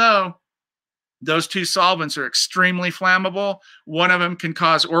 We all know those two solvents are extremely flammable. One of them can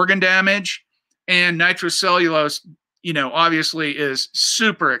cause organ damage, and nitrocellulose, obviously is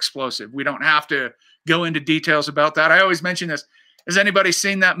super explosive. We don't have to go into details about that. I always mention this. Has anybody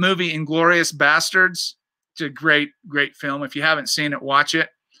seen that movie, Inglourious Bastards? It's a great, great film. If you haven't seen it, watch it.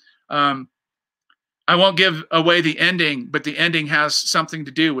 I won't give away the ending, but the ending has something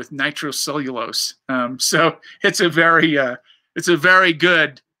to do with nitrocellulose. So it's a very it's a very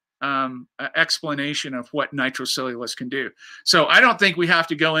good explanation of what nitrocellulose can do. So I don't think we have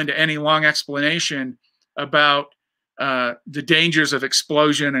to go into any long explanation about the dangers of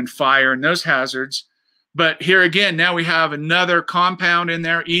explosion and fire and those hazards. But here again, now we have another compound in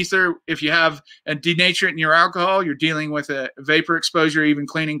there, ether. If you have a denaturant in your alcohol, you're dealing with a vapor exposure, even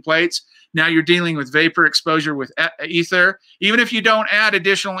cleaning plates. Now you're dealing with vapor exposure with ether. Even if you don't add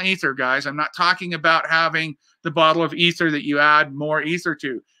additional ether, guys, I'm not talking about having the bottle of ether that you add more ether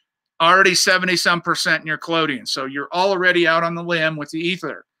to. Already 70-some% in your collodion. So you're already out on the limb with the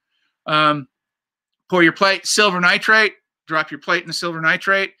ether. Pour your plate, silver nitrate, drop your plate in the silver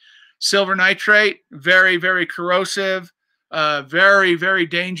nitrate. Silver nitrate, very, very corrosive, very, very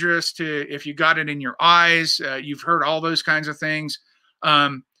dangerous to if you got it in your eyes. You've heard all those kinds of things.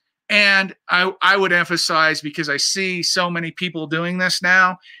 And I would emphasize, because I see so many people doing this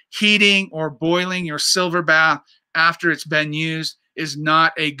now, heating or boiling your silver bath after it's been used is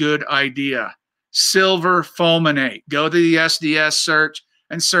not a good idea. Silver fulminate. Go to the SDS search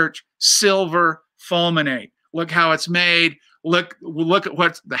and search silver fulminate. Look how it's made. Look at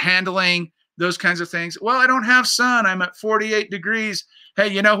what's the handling, those kinds of things. Well, I don't have sun. I'm at 48 degrees. Hey,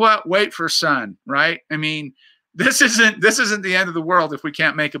 you know what? Wait for sun, right? I mean, this isn't the end of the world if we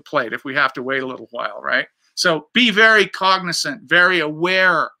can't make a plate, if we have to wait a little while, right? So be very cognizant, very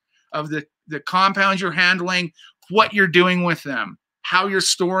aware of the compounds you're handling, what you're doing with them, how you're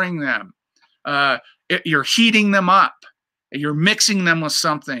storing them. You're heating them up. You're mixing them with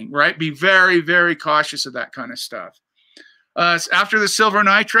something, right? Be very, very cautious of that kind of stuff. After the silver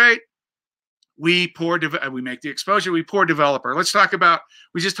nitrate, we make the exposure, we pour developer. Let's talk about,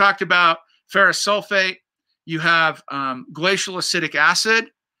 we just talked about ferrous sulfate. You have glacial acetic acid.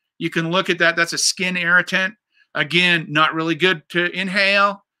 You can look at that. That's a skin irritant. Again, not really good to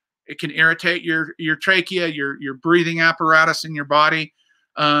inhale. It can irritate your trachea, your breathing apparatus in your body.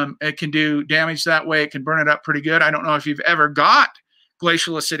 It can do damage that way. It can burn it up pretty good. I don't know if you've ever got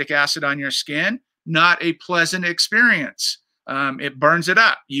glacial acetic acid on your skin. Not a pleasant experience. It burns it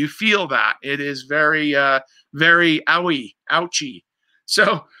up. You feel that. It is very, very ouchy.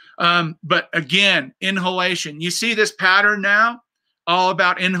 So, but again, inhalation. You see this pattern now, all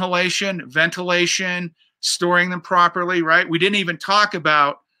about inhalation, ventilation, storing them properly, right? We didn't even talk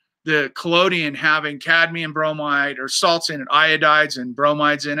about the collodion having cadmium bromide or salts in it, iodides and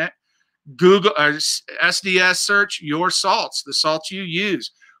bromides in it. Google SDS search your salts, the salts you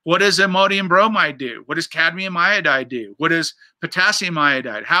use. What does ammonium bromide do? What does cadmium iodide do? What does potassium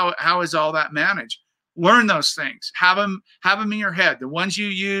iodide? How is all that managed? Learn those things. Have them in your head. The ones you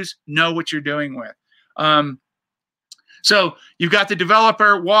use, know what you're doing with. So you've got the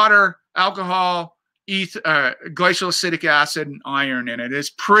developer, water, alcohol, glacial acetic acid, and iron in it. It's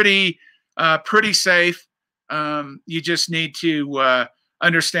pretty safe. You just need to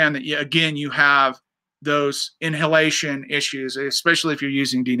understand that, again, you have those inhalation issues, especially if you're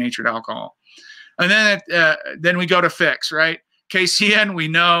using denatured alcohol. And then we go to fix, right? KCN, we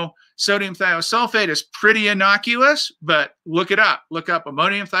know. Sodium thiosulfate is pretty innocuous, but look it up. Look up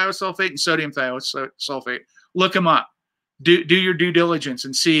ammonium thiosulfate and sodium thiosulfate. Look them up. Do your due diligence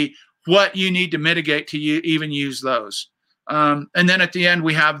and see what you need to mitigate to even use those. And then at the end,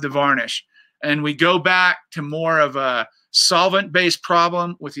 we have the varnish. And we go back to more of a solvent-based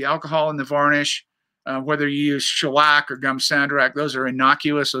problem with the alcohol and the varnish. Whether you use shellac or gum sandrac, those are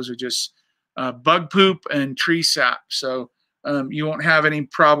innocuous. Those are just bug poop and tree sap. So you won't have any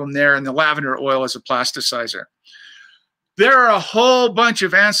problem there. And the lavender oil is a plasticizer. There are a whole bunch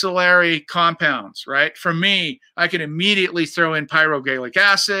of ancillary compounds, right? For me, I can immediately throw in pyrogallic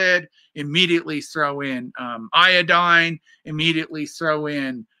acid, immediately throw in iodine, immediately throw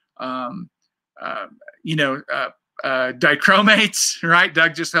in, dichromates, right?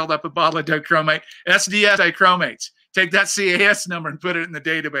 Doug just held up a bottle of dichromate. SDS dichromates. Take that CAS number and put it in the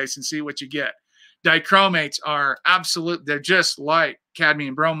database and see what you get. Dichromates are absolute. They're just like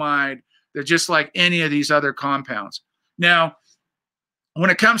cadmium bromide. They're just like any of these other compounds. Now,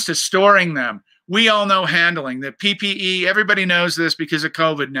 when it comes to storing them, we all know handling. The PPE, everybody knows this because of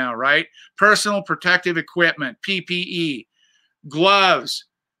COVID now, right? Personal protective equipment, PPE, gloves,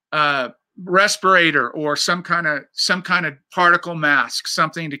 respirator, or some kind of particle mask,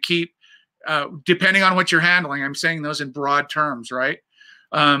 something to keep, depending on what you're handling. I'm saying those in broad terms, right?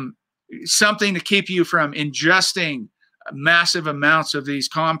 Something to keep you from ingesting massive amounts of these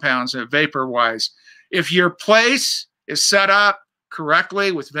compounds vapor-wise. If your place is set up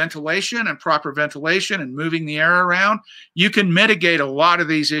correctly with ventilation and proper ventilation and moving the air around, you can mitigate a lot of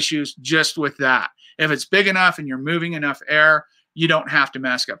these issues just with that. If it's big enough and you're moving enough air, you don't have to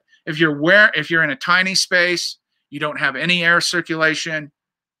mask up. If you're in a tiny space, you don't have any air circulation,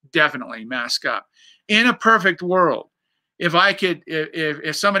 definitely mask up. In a perfect world, if I could,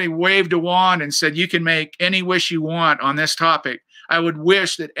 if somebody waved a wand and said, you can make any wish you want on this topic, I would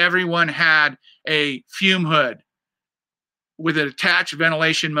wish that everyone had a fume hood with an attached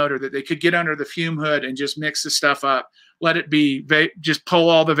ventilation motor that they could get under the fume hood and just mix the stuff up, let it be, just pull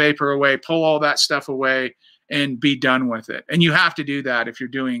all the vapor away, pull all that stuff away, and be done with it. And you have to do that if you're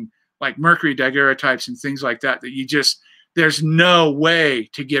doing like mercury daguerreotypes and things like that, that you just, there's no way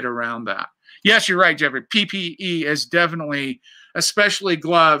to get around that. Yes, you're right, Jeffrey. PPE is definitely, especially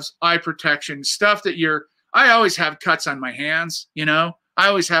gloves, eye protection, stuff that I always have cuts on my hands, you know, I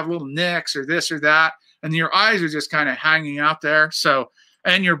always have little nicks or this or that, and your eyes are just kind of hanging out there. So,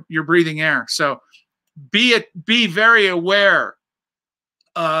 and you're breathing air. So be very aware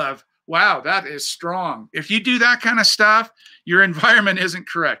of, wow, that is strong. If you do that kind of stuff, your environment isn't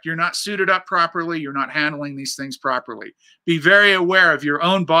correct. You're not suited up properly. You're not handling these things properly. Be very aware of your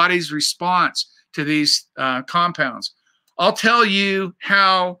own body's response to these compounds. I'll tell you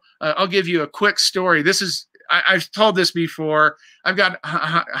how, I'll give you a quick story. This is, I've told this before. I've got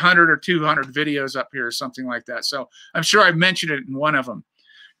 100 or 200 videos up here or something like that. So I'm sure I've mentioned it in one of them.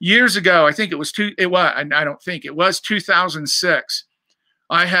 Years ago, I think it was I don't think, it was 2006.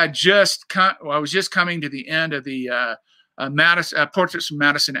 I was just coming to the end of the Portraits from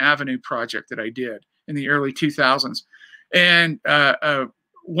Madison Avenue project that I did in the early 2000s. And a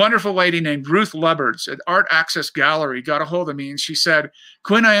wonderful lady named Ruth Lubbards at Art Access Gallery got a hold of me, and she said,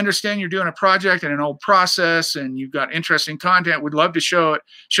 Quinn, I understand you're doing a project in an old process and you've got interesting content. We'd love to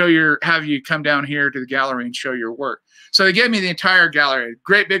have you come down here to the gallery and show your work. So they gave me the entire gallery,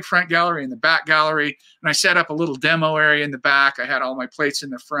 great big front gallery and the back gallery. And I set up a little demo area in the back. I had all my plates in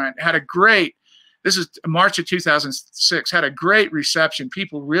the front. Had a great, this is March of 2006, had a great reception.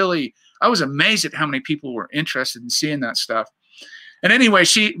 People really, I was amazed at how many people were interested in seeing that stuff. And anyway,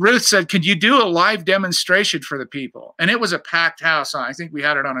 Ruth said, could you do a live demonstration for the people? And it was a packed house. I think we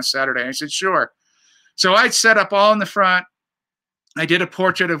had it on a Saturday. I said, sure. So I set up all in the front. I did a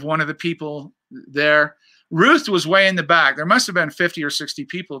portrait of one of the people there. Ruth was way in the back. There must have been 50 or 60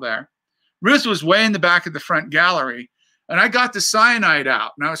 people there. Ruth was way in the back of the front gallery. And I got the cyanide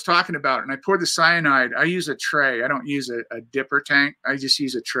out, and I was talking about it. And I poured the cyanide. I use a tray. I don't use a dipper tank. I just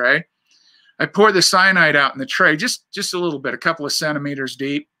use a tray. I poured the cyanide out in the tray, just a little bit, a couple of centimeters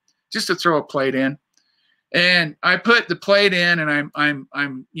deep, just to throw a plate in. And I put the plate in, and I'm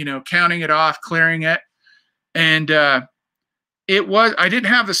counting it off, clearing it. And I didn't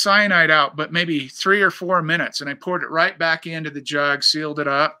have the cyanide out, but maybe 3 or 4 minutes, and I poured it right back into the jug, sealed it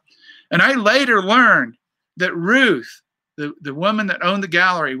up. And I later learned that Ruth, the woman that owned the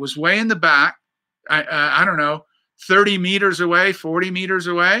gallery, was way in the back, I don't know, 30 meters away, 40 meters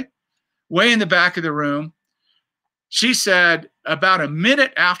away, way in the back of the room. She said about a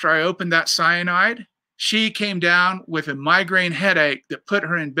minute after I opened that cyanide, she came down with a migraine headache that put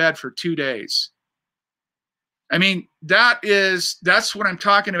her in bed for 2 days. I mean, that's what I'm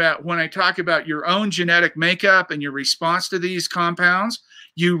talking about when I talk about your own genetic makeup and your response to these compounds.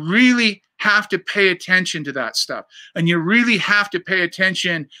 You really have to pay attention to that stuff. And you really have to pay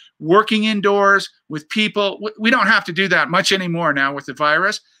attention working indoors with people. We don't have to do that much anymore now with the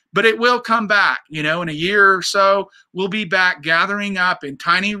virus, but it will come back. In a year or so, we'll be back gathering up in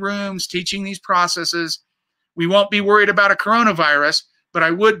tiny rooms, teaching these processes. We won't be worried about a coronavirus, but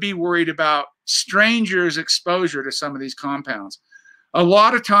I would be worried about strangers' exposure to some of these compounds. A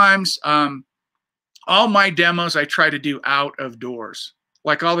lot of times, all my demos I try to do out of doors.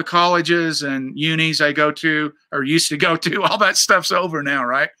 Like all the colleges and unis I go to, or used to go to, all that stuff's over now,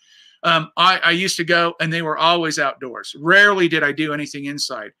 right? I used to go, and they were always outdoors. Rarely did I do anything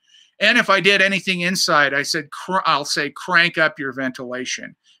inside. And if I did anything inside, I'll say crank up your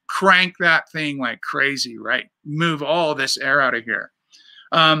ventilation. Crank that thing like crazy, right? Move all this air out of here.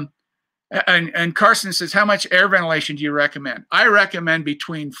 And Carson says, how much air ventilation do you recommend? I recommend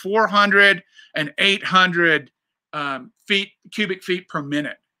between 400 and 800 cubic feet per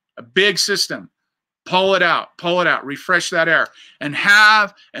minute. A big system. Pull it out, refresh that air, and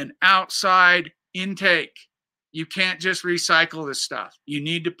have an outside intake. You can't just recycle this stuff. You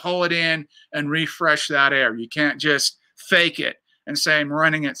need to pull it in and refresh that air. You can't just fake it and say, I'm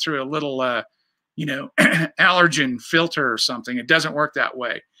running it through a little, allergen filter or something. It doesn't work that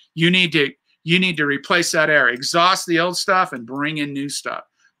way. You need to replace that air, exhaust the old stuff, and bring in new stuff.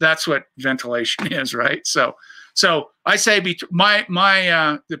 That's what ventilation is, right? So I say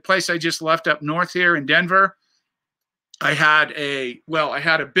the place I just left up north here in Denver, I had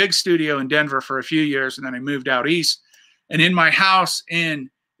a big studio in Denver for a few years, and then I moved out east. And in my house in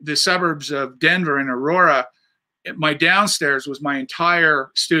the suburbs of Denver in Aurora, my downstairs was my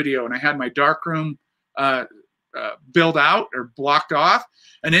entire studio, and I had my dark room built out or blocked off.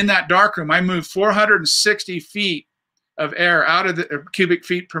 And in that dark room, I moved 460 feet of air out of the cubic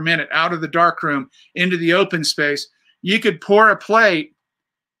feet per minute out of the dark room into the open space. You could pour a plate,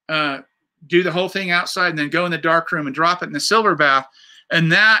 do the whole thing outside, and then go in the dark room and drop it in the silver bath.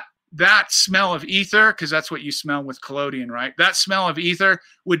 And that smell of ether, because that's what you smell with collodion, right? That smell of ether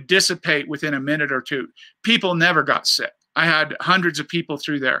would dissipate within a minute or two. People never got sick. I had hundreds of people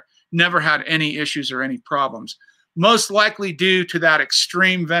through there, never had any issues or any problems, most likely due to that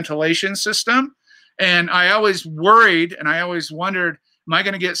extreme ventilation system. And I always worried, and I always wondered, am I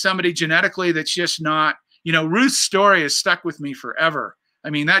going to get somebody genetically that's just not, you know, Ruth's story has stuck with me forever. I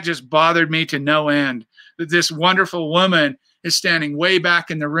mean, that just bothered me to no end, that this wonderful woman is standing way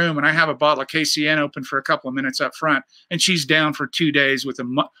back in the room, and I have a bottle of KCN open for a couple of minutes up front, and she's down for 2 days with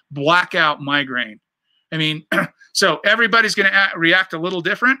a blackout migraine. I mean, so everybody's going to react a little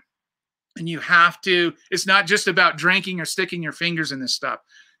different, and you have to, it's not just about drinking or sticking your fingers in this stuff,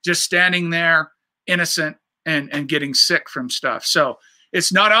 just standing there innocent and getting sick from stuff. So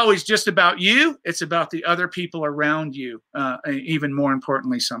it's not always just about you, it's about the other people around you, even more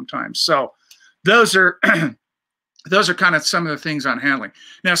importantly sometimes. So those are those are kind of some of the things on handling.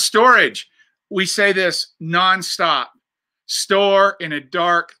 Now, storage, we say this nonstop. Store in a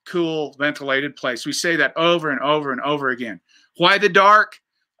dark, cool, ventilated place. We say that over and over and over again. Why the dark?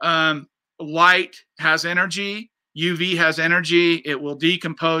 Light has energy. UV has energy. It will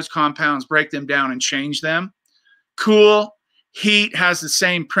decompose compounds, break them down, and change them. Cool, heat has the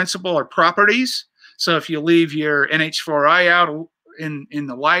same principle or properties. So if you leave your NH4I out in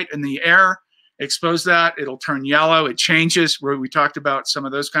the light and the air, expose that, it'll turn yellow. It changes, where we talked about some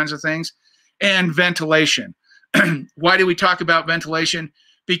of those kinds of things. And ventilation. Why do we talk about ventilation?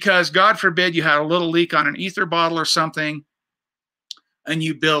 Because God forbid you had a little leak on an ether bottle or something, and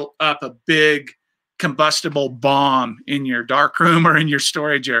you built up a big combustible bomb in your dark room or in your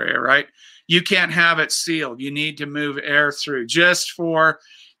storage area, right? You can't have it sealed. You need to move air through.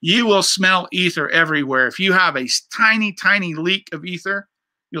 You will smell ether everywhere. If you have a tiny, tiny leak of ether,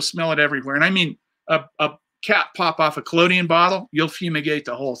 you'll smell it everywhere. And I mean, a cap pop off a collodion bottle, you'll fumigate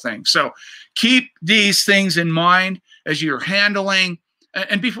the whole thing. So keep these things in mind as you're handling.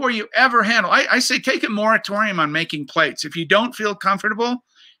 And before you ever handle, I say take a moratorium on making plates. If you don't feel comfortable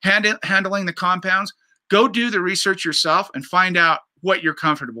handling the compounds, go do the research yourself and find out what you're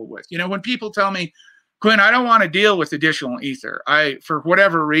comfortable with. You know, when people tell me, Quinn, I don't want to deal with additional ether, for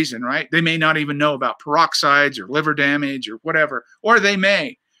whatever reason, right? They may not even know about peroxides or liver damage or whatever, or they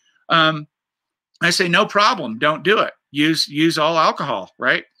may. I say, no problem, don't do it. Use all alcohol,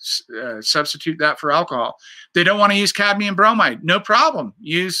 right? Substitute that for alcohol. They don't want to use cadmium bromide, no problem.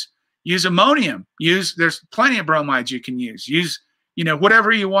 Use ammonium. There's plenty of bromides you can use. Use, you know,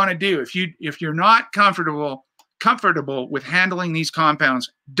 whatever you want to do. If you're not comfortable with handling these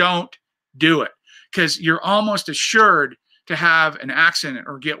compounds, don't do it, because you're almost assured to have an accident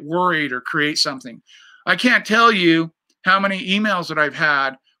or get worried or create something. I can't tell you how many emails that I've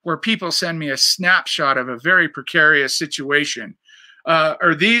had where people send me a snapshot of a very precarious situation.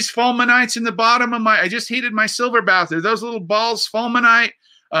 Are these fulminites in the bottom of I just heated my silver bath. Are those little balls fulminite?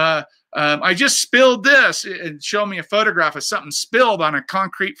 I just spilled this, and show me a photograph of something spilled on a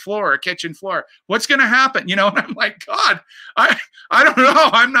concrete floor, a kitchen floor. What's going to happen? You know, and I'm like, God, I don't know.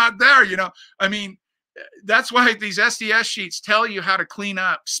 I'm not there. You know, I mean, that's why these SDS sheets tell you how to clean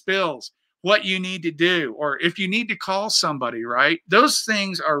up spills, what you need to do, or if you need to call somebody, right? Those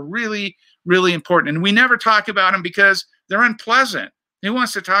things are really, really important. And we never talk about them because they're unpleasant. Who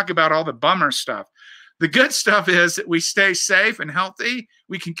wants to talk about all the bummer stuff? The good stuff is that we stay safe and healthy.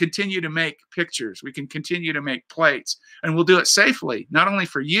 We can continue to make pictures. We can continue to make plates, and we'll do it safely, not only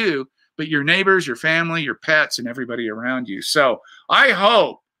for you, but your neighbors, your family, your pets, and everybody around you. So I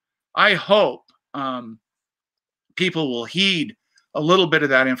hope people will heed a little bit of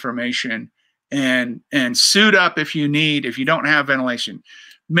that information and suit up if you don't have ventilation.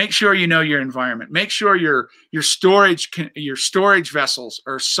 Make sure you know your environment. Make sure your storage vessels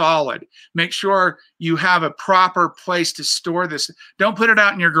are solid. Make sure you have a proper place to store this. Don't put it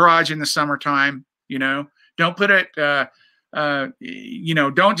out in your garage in the summertime. You know, don't put it. You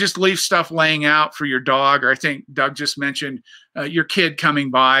know, don't just leave stuff laying out for your dog. Or I think Doug just mentioned your kid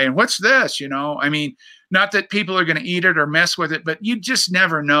coming by and what's this? You know, I mean, not that people are going to eat it or mess with it, but you just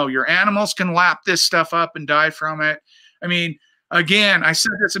never know. Your animals can lap this stuff up and die from it. I mean, again, I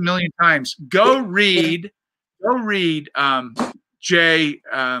said this a million times. Go read Jay's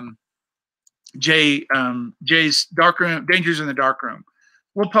Dark Room, Dangers in the Dark Room.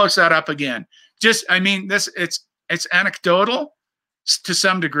 We'll post that up again. I mean, it's it's anecdotal to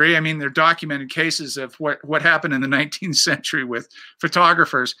some degree. I mean, they're documented cases of what happened in the 19th century with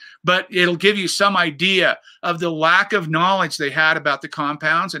photographers, but it'll give you some idea of the lack of knowledge they had about the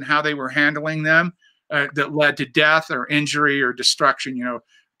compounds and how they were handling them that led to death or injury or destruction. You know,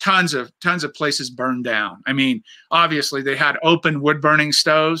 tons of places burned down. I mean, obviously they had open wood burning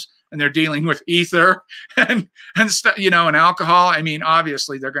stoves, and they're dealing with ether and you know, and alcohol. I mean,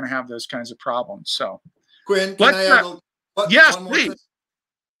 obviously they're going to have those kinds of problems. So, Quinn, can I add yes, one more please. thing?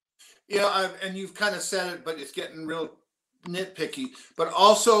 Yeah, and you've kind of said it, but it's getting real nitpicky. But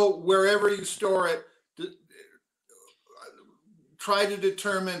also, wherever you store it, try to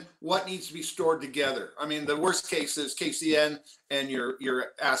determine what needs to be stored together. I mean, the worst case is KCN and your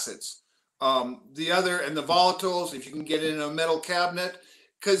acids. The other, and the volatiles, if you can get it in a metal cabinet,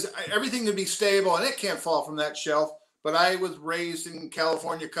 because everything can be stable and it can't fall from that shelf. But I was raised in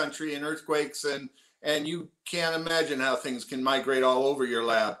California country and earthquakes, and you can't imagine how things can migrate all over your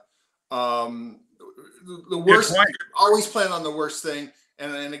lab. The worst, always plan on the worst thing.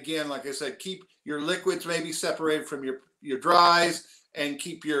 And again, like I said, keep your liquids maybe separated from your dries, and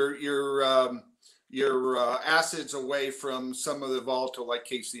keep your acids away from some of the volatile like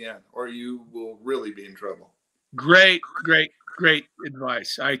KCN, or you will really be in trouble. Great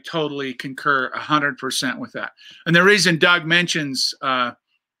advice. I totally concur 100% with that. And the reason Doug mentions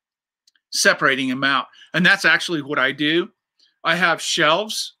separating them out, and that's actually what I do. I have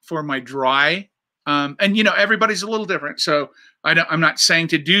shelves for my dry, and you know, everybody's a little different. So I'm not saying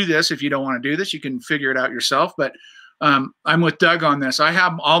to do this. If you don't want to do this, you can figure it out yourself. But I'm with Doug on this. I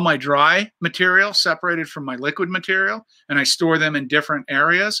have all my dry material separated from my liquid material, and I store them in different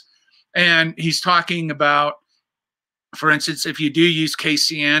areas. And he's talking about, for instance, if you do use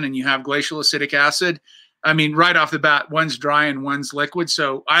KCN and you have glacial acetic acid, I mean, right off the bat, one's dry and one's liquid.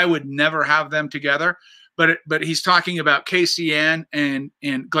 So I would never have them together. But he's talking about KCN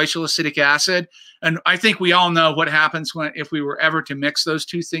and glacial acetic acid. And I think we all know what happens if we were ever to mix those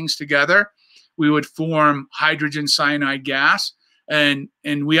two things together. We would form hydrogen cyanide gas. And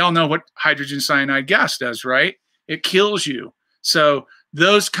we all know what hydrogen cyanide gas does, right? It kills you. So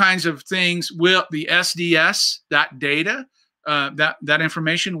those kinds of things the SDS, that data, that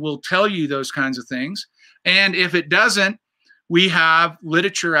information will tell you those kinds of things. And if it doesn't, we have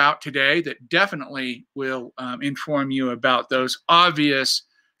literature out today that definitely will inform you about those obvious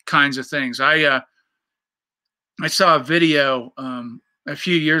kinds of things. I saw a video a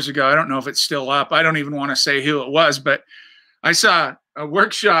few years ago. I don't know if it's still up. I don't even want to say who it was, but I saw a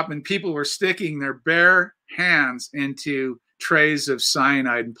workshop and people were sticking their bare hands into trays of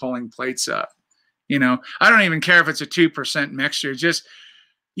cyanide and pulling plates up. You know, I don't even care if it's a 2% mixture. Just,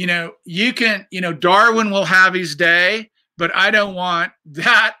 you know, you can, you know, Darwin will have his day, but I don't want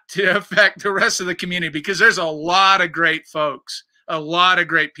that to affect the rest of the community, because there's a lot of great folks, a lot of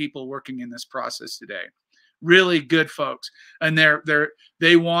great people working in this process today. Really good folks. And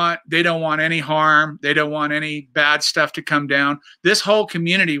they don't want any harm. They don't want any bad stuff to come down. This whole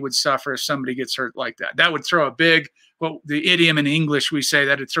community would suffer if somebody gets hurt like that. That would throw a big, well, the idiom in English, we say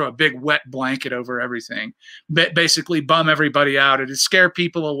that it'd throw a big wet blanket over everything, basically bum everybody out. It'd scare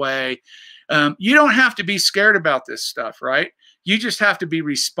people away. You don't have to be scared about this stuff, right? You just have to be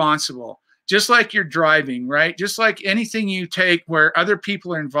responsible. Just like you're driving, right? Just like anything you take where other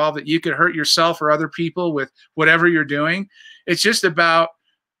people are involved that you could hurt yourself or other people with whatever you're doing. It's just about,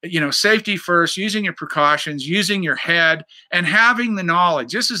 you know, safety first, using your precautions, using your head, and having the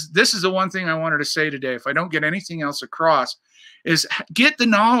knowledge. This is the one thing I wanted to say today. If I don't get anything else across, is get the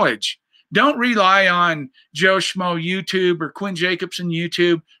knowledge. Don't rely on Joe Schmo YouTube or Quinn Jacobson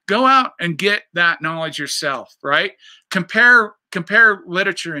YouTube. Go out and get that knowledge yourself, right? Compare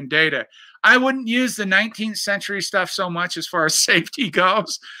literature and data. I wouldn't use the 19th century stuff so much as far as safety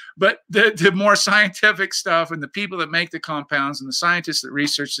goes, but the more scientific stuff and the people that make the compounds and the scientists that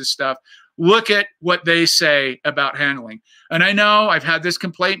research this stuff, look at what they say about handling. And I know I've had this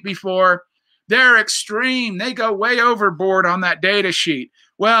complaint before. They're extreme. They go way overboard on that data sheet.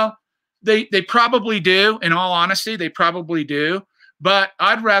 Well, they probably do. In all honesty, they probably do. But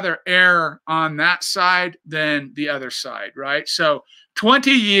I'd rather err on that side than the other side, right? So 20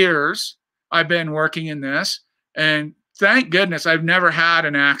 years I've been working in this, and thank goodness I've never had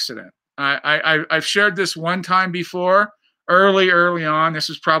an accident. I've shared this one time before, early on. This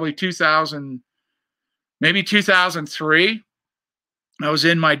was probably 2000, maybe 2003. I was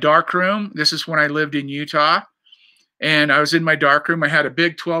in my dark room. This is when I lived in Utah. And I was in my dark room. I had a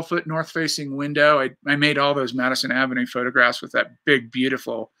big 12-foot north-facing window. I made all those Madison Avenue photographs with that big,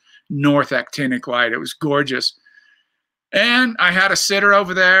 beautiful north actinic light. It was gorgeous. And I had a sitter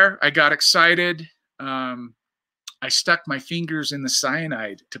over there. I got excited. I stuck my fingers in the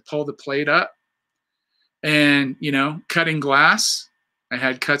cyanide to pull the plate up. And, you know, cutting glass, I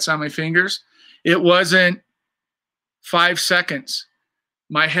had cuts on my fingers. It wasn't 5 seconds.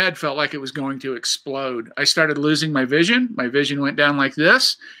 My head felt like it was going to explode. I started losing my vision. My vision went down like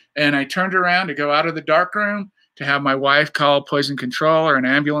this. And I turned around to go out of the dark room to have my wife call poison control or an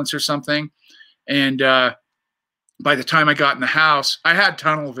ambulance or something. And by the time I got in the house, I had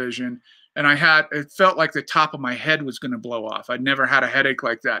tunnel vision. And it felt like the top of my head was going to blow off. I'd never had a headache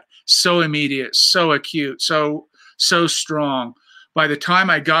like that. So immediate, so acute, so strong. By the time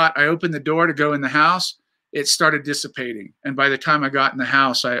I opened the door to go in the house, it started dissipating. And by the time I got in the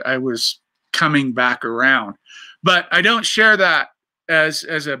house, I was coming back around. But I don't share that as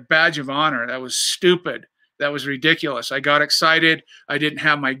a badge of honor. That was stupid. That was ridiculous. I got excited. I didn't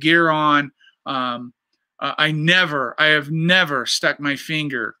have my gear on. I have never stuck my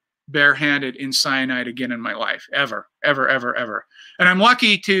finger barehanded in cyanide again in my life, ever, ever, ever, ever. And I'm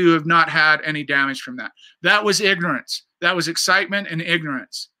lucky to have not had any damage from that. That was ignorance. That was excitement and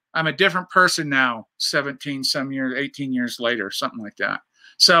ignorance. I'm a different person now, 18 years later, something like that.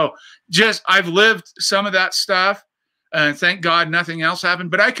 So I've lived some of that stuff, and thank God nothing else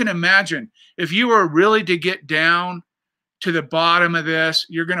happened. But I can imagine if you were really to get down to the bottom of this,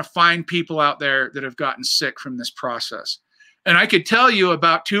 you're going to find people out there that have gotten sick from this process. And I could tell you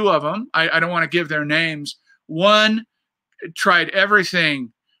about 2 of them. I don't want to give their names. One tried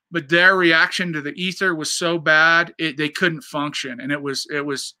everything, but their reaction to the ether was so bad they couldn't function, and it was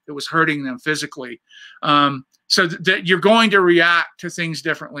hurting them physically. So that you're going to react to things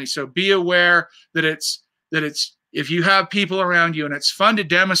differently. So be aware that it's if you have people around you, and it's fun to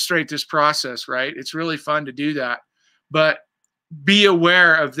demonstrate this process, right? It's really fun to do that, but be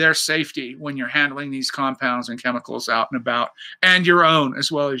aware of their safety when you're handling these compounds and chemicals out and about, and your own as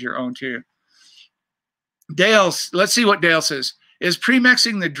well as your own too. Let's see what Dale says. Is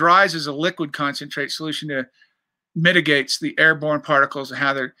premixing the dries as a liquid concentrate solution to mitigates the airborne particles and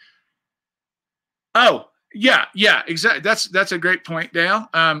how they're. Oh, yeah, exactly. That's a great point, Dale.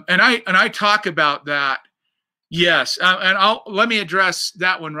 And I talk about that. Yes, and let me address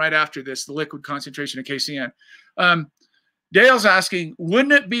that one right after this, the liquid concentration of KCN. Dale's asking,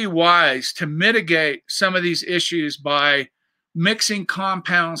 wouldn't it be wise to mitigate some of these issues by mixing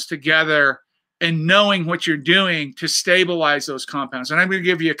compounds together and knowing what you're doing to stabilize those compounds? And I'm going to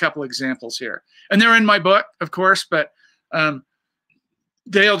give you a couple examples here. And they're in my book, of course, but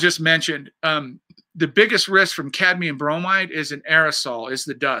Dale just mentioned the biggest risk from cadmium bromide is an aerosol, is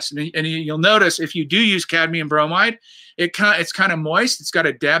the dust. And you'll notice if you do use cadmium bromide, it's kind of moist. It's got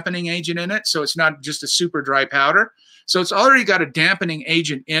a dampening agent in it, so it's not just a super dry powder. So it's already got a dampening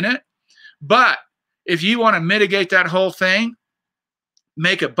agent in it. But if you want to mitigate that whole thing,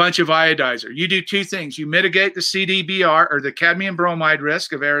 make a bunch of iodizer. You do 2 things. You mitigate the CDBR, or the cadmium bromide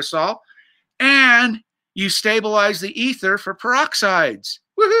risk of aerosol, and you stabilize the ether for peroxides.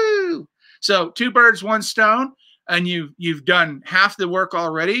 Woohoo! So 2 birds, 1 stone, and you've done half the work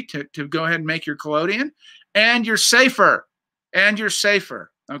already to go ahead and make your collodion, and you're safer.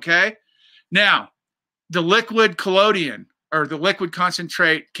 Okay? Now, the liquid collodion, or the liquid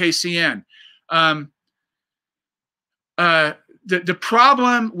concentrate KCN. The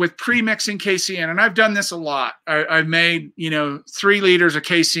problem with pre-mixing KCN, and I've done this a lot. I've made 3 liters of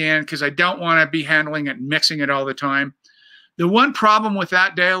KCN because I don't want to be handling it and mixing it all the time. The one problem with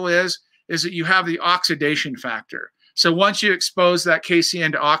that, Dale, is that you have the oxidation factor. So once you expose that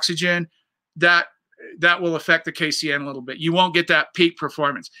KCN to oxygen, that will affect the KCN a little bit. You won't get that peak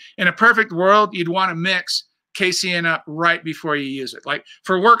performance. In a perfect world, you'd want to mix KCN up right before you use it. Like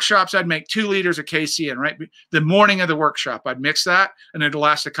for workshops, I'd make 2 liters of KCN right the morning of the workshop. I'd mix that, and it'll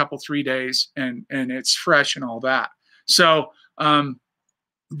last a couple, 3 days, and it's fresh and all that. So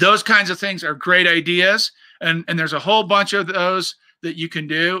those kinds of things are great ideas, and there's a whole bunch of those that you can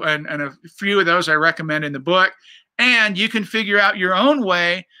do, and a few of those I recommend in the book. And you can figure out your own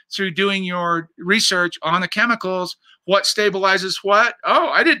way through doing your research on the chemicals, what stabilizes what. Oh,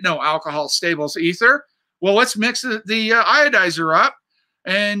 I didn't know alcohol stables ether. Well, let's mix the iodizer up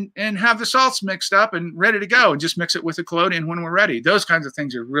and have the salts mixed up and ready to go, and just mix it with the collodion when we're ready. Those kinds of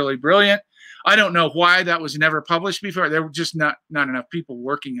things are really brilliant. I don't know why that was never published before. There were just not enough people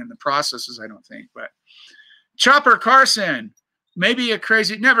working in the processes, I don't think. But Chopper Carson, maybe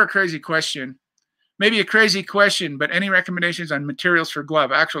never a crazy question. Maybe a crazy question, but any recommendations on materials for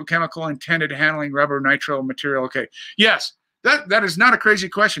glove? Actual chemical intended handling rubber, nitrile material. Okay. Yes, that is not a crazy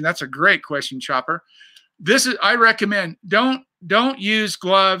question. That's a great question, Chopper. I recommend don't use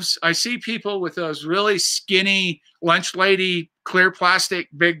gloves. I see people with those really skinny lunch lady clear plastic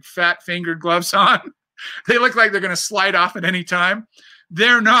big fat fingered gloves on. They look like they're going to slide off at any time.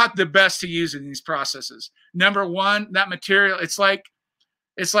 They're not the best to use in these processes. Number one, that material, it's like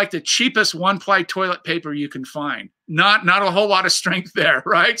the cheapest one-ply toilet paper you can find. Not a whole lot of strength there,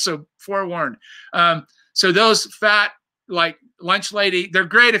 right? So forewarned. So those fat, like lunch lady, they're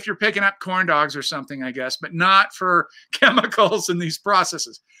great if you're picking up corn dogs or something, I guess, but not for chemicals in these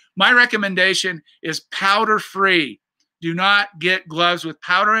processes. My recommendation is powder-free. Do not get gloves with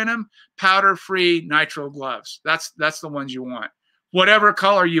powder in them. Powder-free nitrile gloves. That's the ones you want. Whatever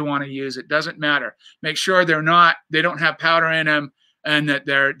color you want to use, it doesn't matter. Make sure they don't have powder in them and that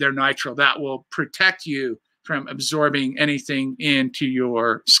they're nitrile. That will protect you from absorbing anything into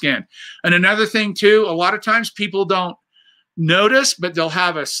your skin. And another thing too, a lot of times people don't notice, but they'll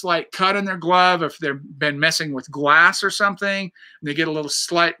have a slight cut in their glove if they've been messing with glass or something, and they get a little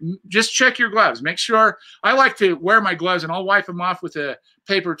slight, just check your gloves. Make sure, I like to wear my gloves and I'll wipe them off with a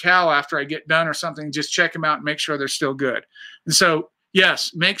paper towel after I get done or something, just check them out and make sure they're still good. And so,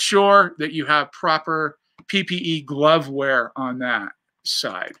 yes, make sure that you have proper PPE glove wear on that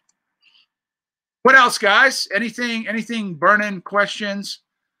side. What else, guys? Anything burning questions?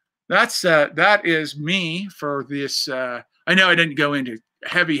 That is me for this. I know I didn't go into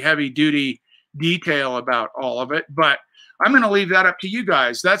heavy duty detail about all of it, but I'm going to leave that up to you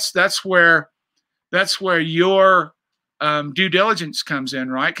guys. That's where your due diligence comes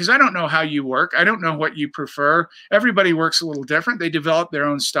in, right? Because I don't know how you work. I don't know what you prefer. Everybody works a little different. They develop their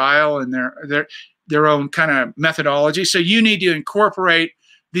own style and their own kind of methodology. So you need to incorporate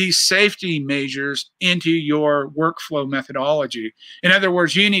these safety measures into your workflow methodology. In other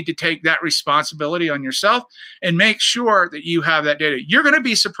words, you need to take that responsibility on yourself and make sure that you have that data. You're going to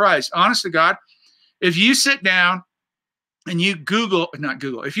be surprised, honest to God, if you sit down and you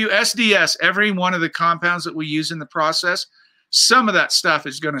if you SDS every one of the compounds that we use in the process, some of that stuff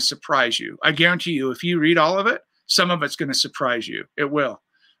is going to surprise you. I guarantee you, if you read all of it, some of it's going to surprise you. It will.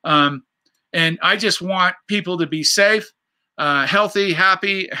 And I just want people to be safe, healthy,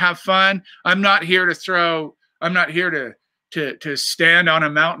 happy, have fun. I'm not here to stand on a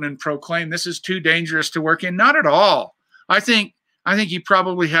mountain and proclaim this is too dangerous to work in. Not at all. I think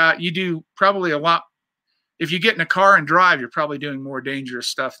you do probably a lot. If you get in a car and drive, you're probably doing more dangerous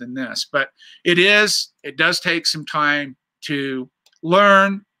stuff than this. But it does take some time to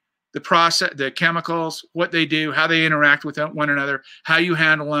learn the process, the chemicals, what they do, how they interact with one another, how you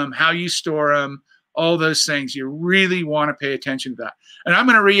handle them, how you store them, all those things. You really want to pay attention to that. And I'm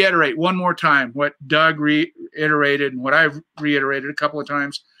going to reiterate one more time what Doug reiterated and what I've reiterated a couple of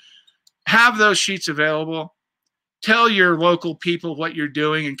times. Have those sheets available. Tell your local people what you're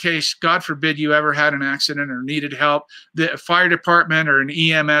doing in case, God forbid, you ever had an accident or needed help. The fire department or an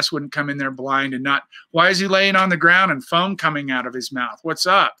EMS wouldn't come in there blind and not, why is he laying on the ground and foam coming out of his mouth? What's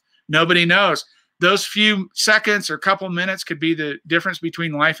up? Nobody knows. Those few seconds or couple minutes could be the difference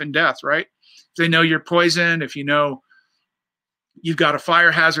between life and death, right? If they know you're poisoned, if you know you've got a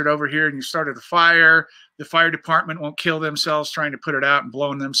fire hazard over here and you started a fire, the fire department won't kill themselves trying to put it out and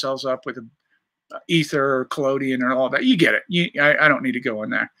blowing themselves up with ether or collodion or all that. You get it. I don't need to go in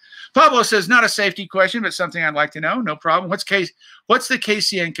there. Pablo says, not a safety question, but something I'd like to know. No problem. What's the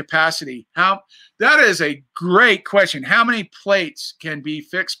KCN capacity? That is a great question. How many plates can be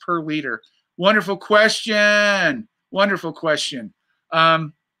fixed per liter? Wonderful question. Wonderful question. Let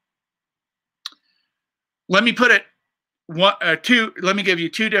me put it let me give you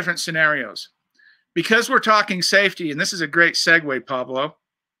two different scenarios. Because we're talking safety, and this is a great segue, Pablo,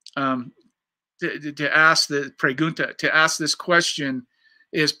 to ask the pregunta, to ask this question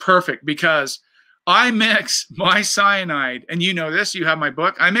is perfect, because I mix my cyanide, and you know this, you have my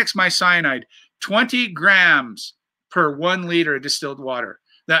book, I mix my cyanide 20 grams per 1 liter of distilled water.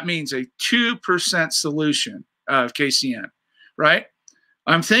 That means a 2% solution of KCN, right?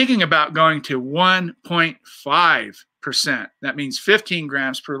 I'm thinking about going to 1.5%. That means 15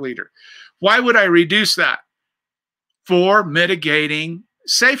 grams per liter. Why would I reduce that? For mitigating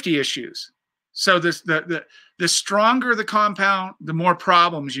safety issues. So the stronger the compound, the more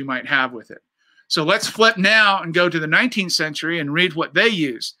problems you might have with it. So let's flip now and go to the 19th century and read what they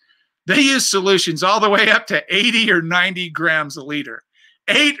used. They used solutions all the way up to 80 or 90 grams a liter.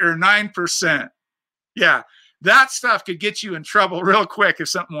 8 or 9%. Yeah, that stuff could get you in trouble real quick if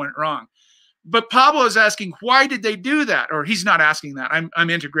something went wrong. But Pablo is asking, why did they do that? Or he's not asking that. I'm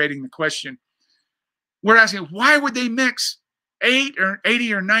integrating the question. We're asking, why would they mix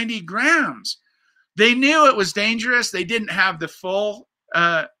 80 or 90 grams? They knew it was dangerous. They didn't have the full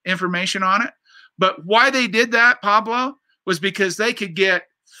information on it. But why they did that, Pablo, was because they could get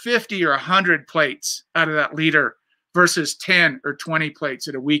 50 or 100 plates out of that liter versus 10 or 20 plates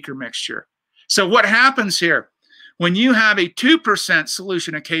at a weaker mixture. So what happens here? When you have a 2%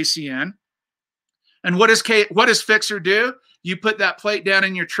 solution of KCN, and what does Fixer do? You put that plate down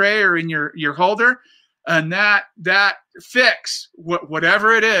in your tray or in your holder, and that fix,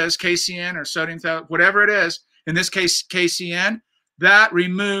 whatever it is, KCN or sodium thiol, whatever it is, in this case KCN, that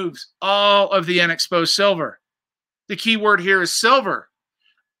removes all of the unexposed silver. The key word here is silver.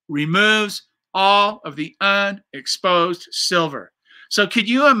 Removes all of the unexposed silver. So could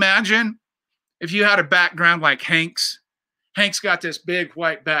you imagine if you had a background like Hank's? Hank's got this big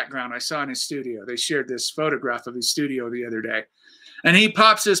white background I saw in his studio. They shared this photograph of his studio the other day. And he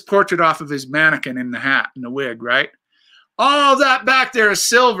pops this portrait off of his mannequin in the hat and the wig, right? All that back there is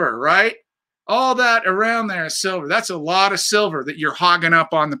silver, right? All that around there is silver. That's a lot of silver that you're hogging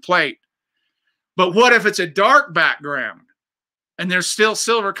up on the plate. But what if it's a dark background and there's still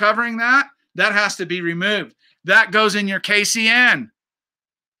silver covering that? That has to be removed. That goes in your KCN.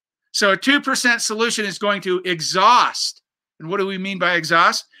 So a 2% solution is going to exhaust. And what do we mean by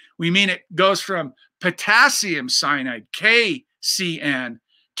exhaust? We mean it goes from potassium cyanide, KCN,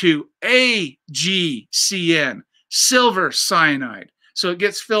 to AgCN, silver cyanide. So it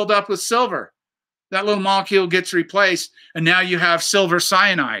gets filled up with silver. That little molecule gets replaced, and now you have silver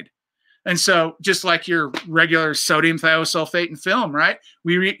cyanide. And so just like your regular sodium thiosulfate and film, right?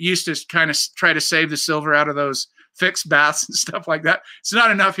 We used to kind of try to save the silver out of those fixed baths and stuff like that. It's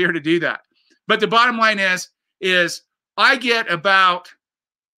not enough here to do that. But the bottom line is I get about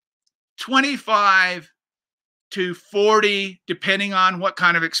 25 to 40, depending on what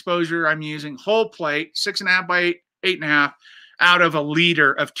kind of exposure I'm using, whole plate, 6.5 by 8.5, out of a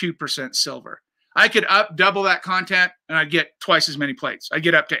liter of 2% silver. I could double that content and I'd get twice as many plates. I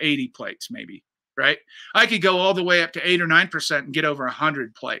get up to 80 plates maybe, right? I could go all the way up to 8 or 9% and get over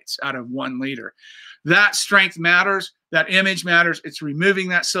 100 plates out of 1 liter. That strength matters. That image matters. It's removing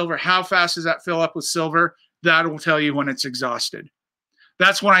that silver. How fast does that fill up with silver? That will tell you when it's exhausted.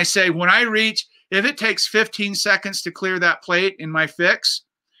 That's when I say, when I reach, if it takes 15 seconds to clear that plate in my fix,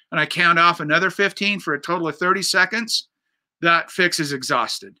 and I count off another 15 for a total of 30 seconds, that fix is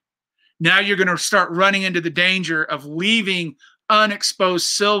exhausted. Now you're going to start running into the danger of leaving unexposed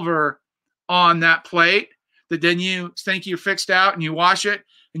silver on that plate that then you think you're fixed out and you wash it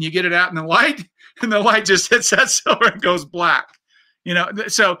and you get it out in the light and the light just hits that silver and goes black. You know,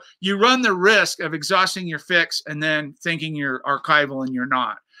 so you run the risk of exhausting your fix and then thinking you're archival and you're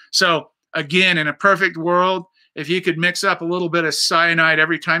not. So again, in a perfect world, if you could mix up a little bit of cyanide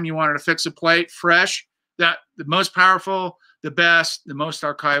every time you wanted to fix a plate fresh, that the most powerful, the best, the most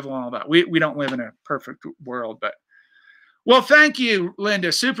archival, and all that. We don't live in a perfect world, but well, thank you,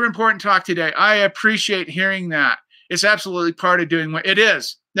 Linda. Super important talk today. I appreciate hearing that. It's absolutely part of doing what it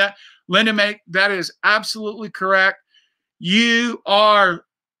is. That Linda, that is absolutely correct. You are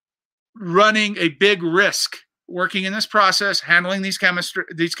running a big risk working in this process, handling these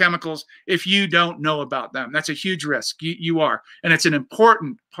chemicals, if you don't know about them. That's a huge risk. You are. And it's an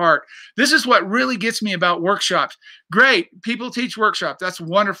important part. This is what really gets me about workshops. Great. People teach workshops. That's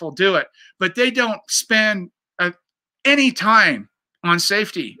wonderful. Do it. But they don't spend any time on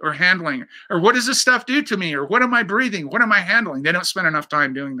safety or handling, or what does this stuff do to me? Or what am I breathing? What am I handling? They don't spend enough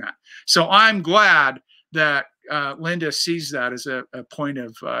time doing that. So I'm glad that Linda sees that as a point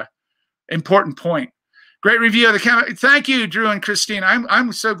of important point. Great review of the camera. Thank you, Drew and Christine.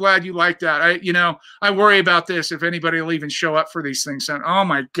 I'm so glad you like that. I worry about this if anybody will even show up for these things. And, oh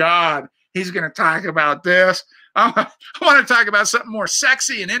my God, he's going to talk about this. I want to talk about something more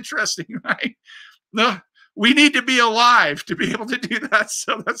sexy and interesting, right? No, we need to be alive to be able to do that.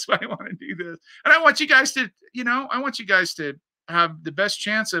 So that's why I want to do this. And I want you guys to, I want you guys to have the best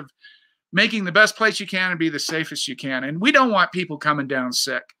chance of making the best plates you can and be the safest you can. And we don't want people coming down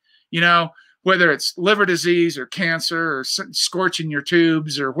sick, whether it's liver disease or cancer or scorching your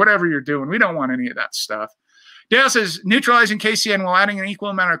tubes or whatever you're doing. We don't want any of that stuff. Dale says, neutralizing KCN while adding an equal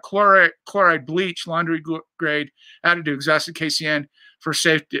amount of chloride bleach, laundry grade, added to exhausted KCN for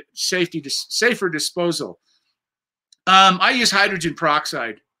safer disposal. I use hydrogen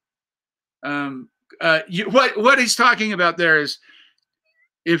peroxide. What he's talking about there is,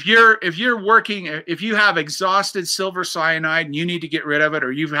 if you have exhausted silver cyanide and you need to get rid of it,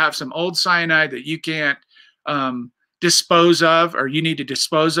 or you have some old cyanide that you can't dispose of, or you need to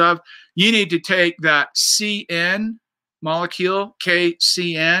dispose of, you need to take that CN molecule,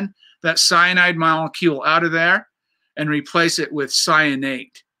 KCN, that cyanide molecule out of there and replace it with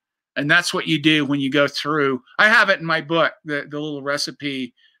cyanate. And that's what you do when you go through. I have it in my book, the little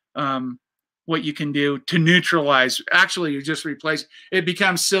recipe, what you can do to neutralize. Actually, you just replace it,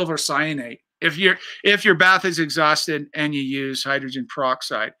 becomes silver cyanate If your bath is exhausted and you use hydrogen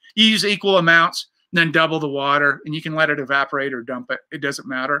peroxide, you use equal amounts, then double the water, and you can let it evaporate or dump it. It doesn't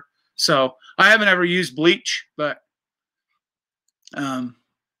matter. So I haven't ever used bleach, but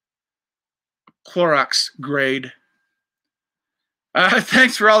Clorox grade.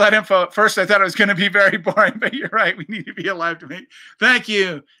 Thanks for all that info. At first, I thought it was going to be very boring, but you're right. We need to be alive to meet. Thank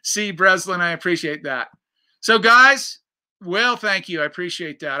you, C. Breslin. I appreciate that. So, guys, well, thank you. I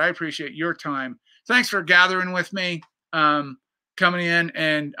appreciate that. I appreciate your time. Thanks for gathering with me, coming in.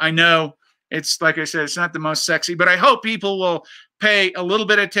 And I know it's, like I said, it's not the most sexy, but I hope people will pay a little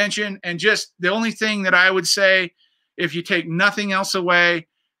bit of attention. And just the only thing that I would say, if you take nothing else away,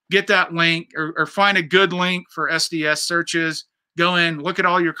 get that link or find a good link for SDS searches. Go in, look at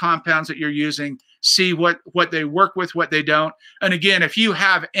all your compounds that you're using, see what they work with, what they don't. And again, if you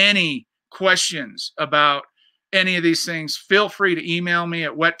have any questions about any of these things, feel free to email me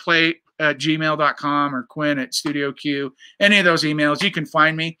at wetplate@gmail.com or Quinn at Studio Q. Any of those emails, you can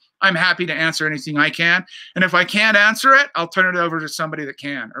find me. I'm happy to answer anything I can. And if I can't answer it, I'll turn it over to somebody that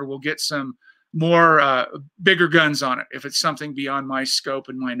can, or we'll get some more bigger guns on it. If it's something beyond my scope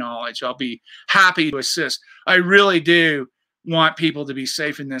and my knowledge, I'll be happy to assist. I really do want people to be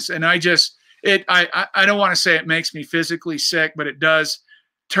safe in this. And I don't want to say it makes me physically sick, but it does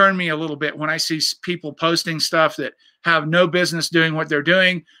turn me a little bit when I see people posting stuff that have no business doing what they're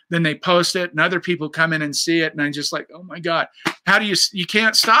doing. Then they post it and other people come in and see it. And I'm just like, oh my God, how do you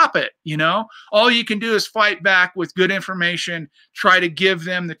can't stop it. You know, all you can do is fight back with good information, try to give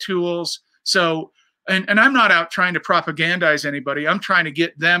them the tools. So, and I'm not out trying to propagandize anybody. I'm trying to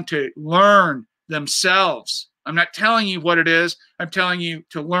get them to learn themselves. I'm not telling you what it is. I'm telling you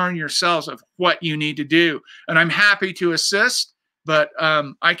to learn yourselves of what you need to do. And I'm happy to assist, but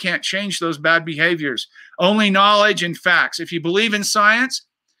I can't change those bad behaviors. Only knowledge and facts. If you believe in science,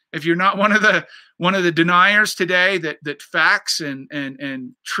 if you're not one of the deniers today that facts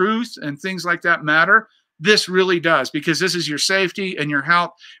and truth and things like that matter, this really does, because this is your safety and your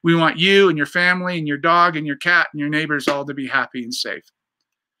health. We want you and your family and your dog and your cat and your neighbors all to be happy and safe.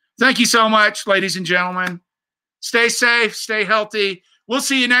 Thank you so much, ladies and gentlemen. Stay safe, stay healthy. We'll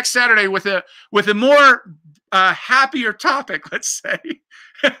see you next Saturday with a more happier topic, let's say.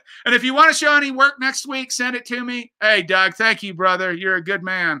 And if you want to show any work next week, send it to me. Hey, Doug, thank you, brother. You're a good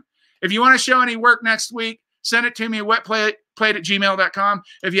man. If you want to show any work next week, send it to me at wetplate@gmail.com.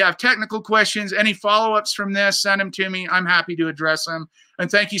 If you have technical questions, any follow-ups from this, send them to me. I'm happy to address them. And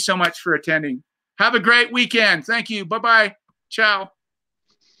thank you so much for attending. Have a great weekend. Thank you. Bye-bye. Ciao.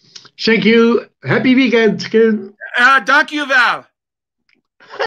 Thank you. Happy weekend. Dank u wel.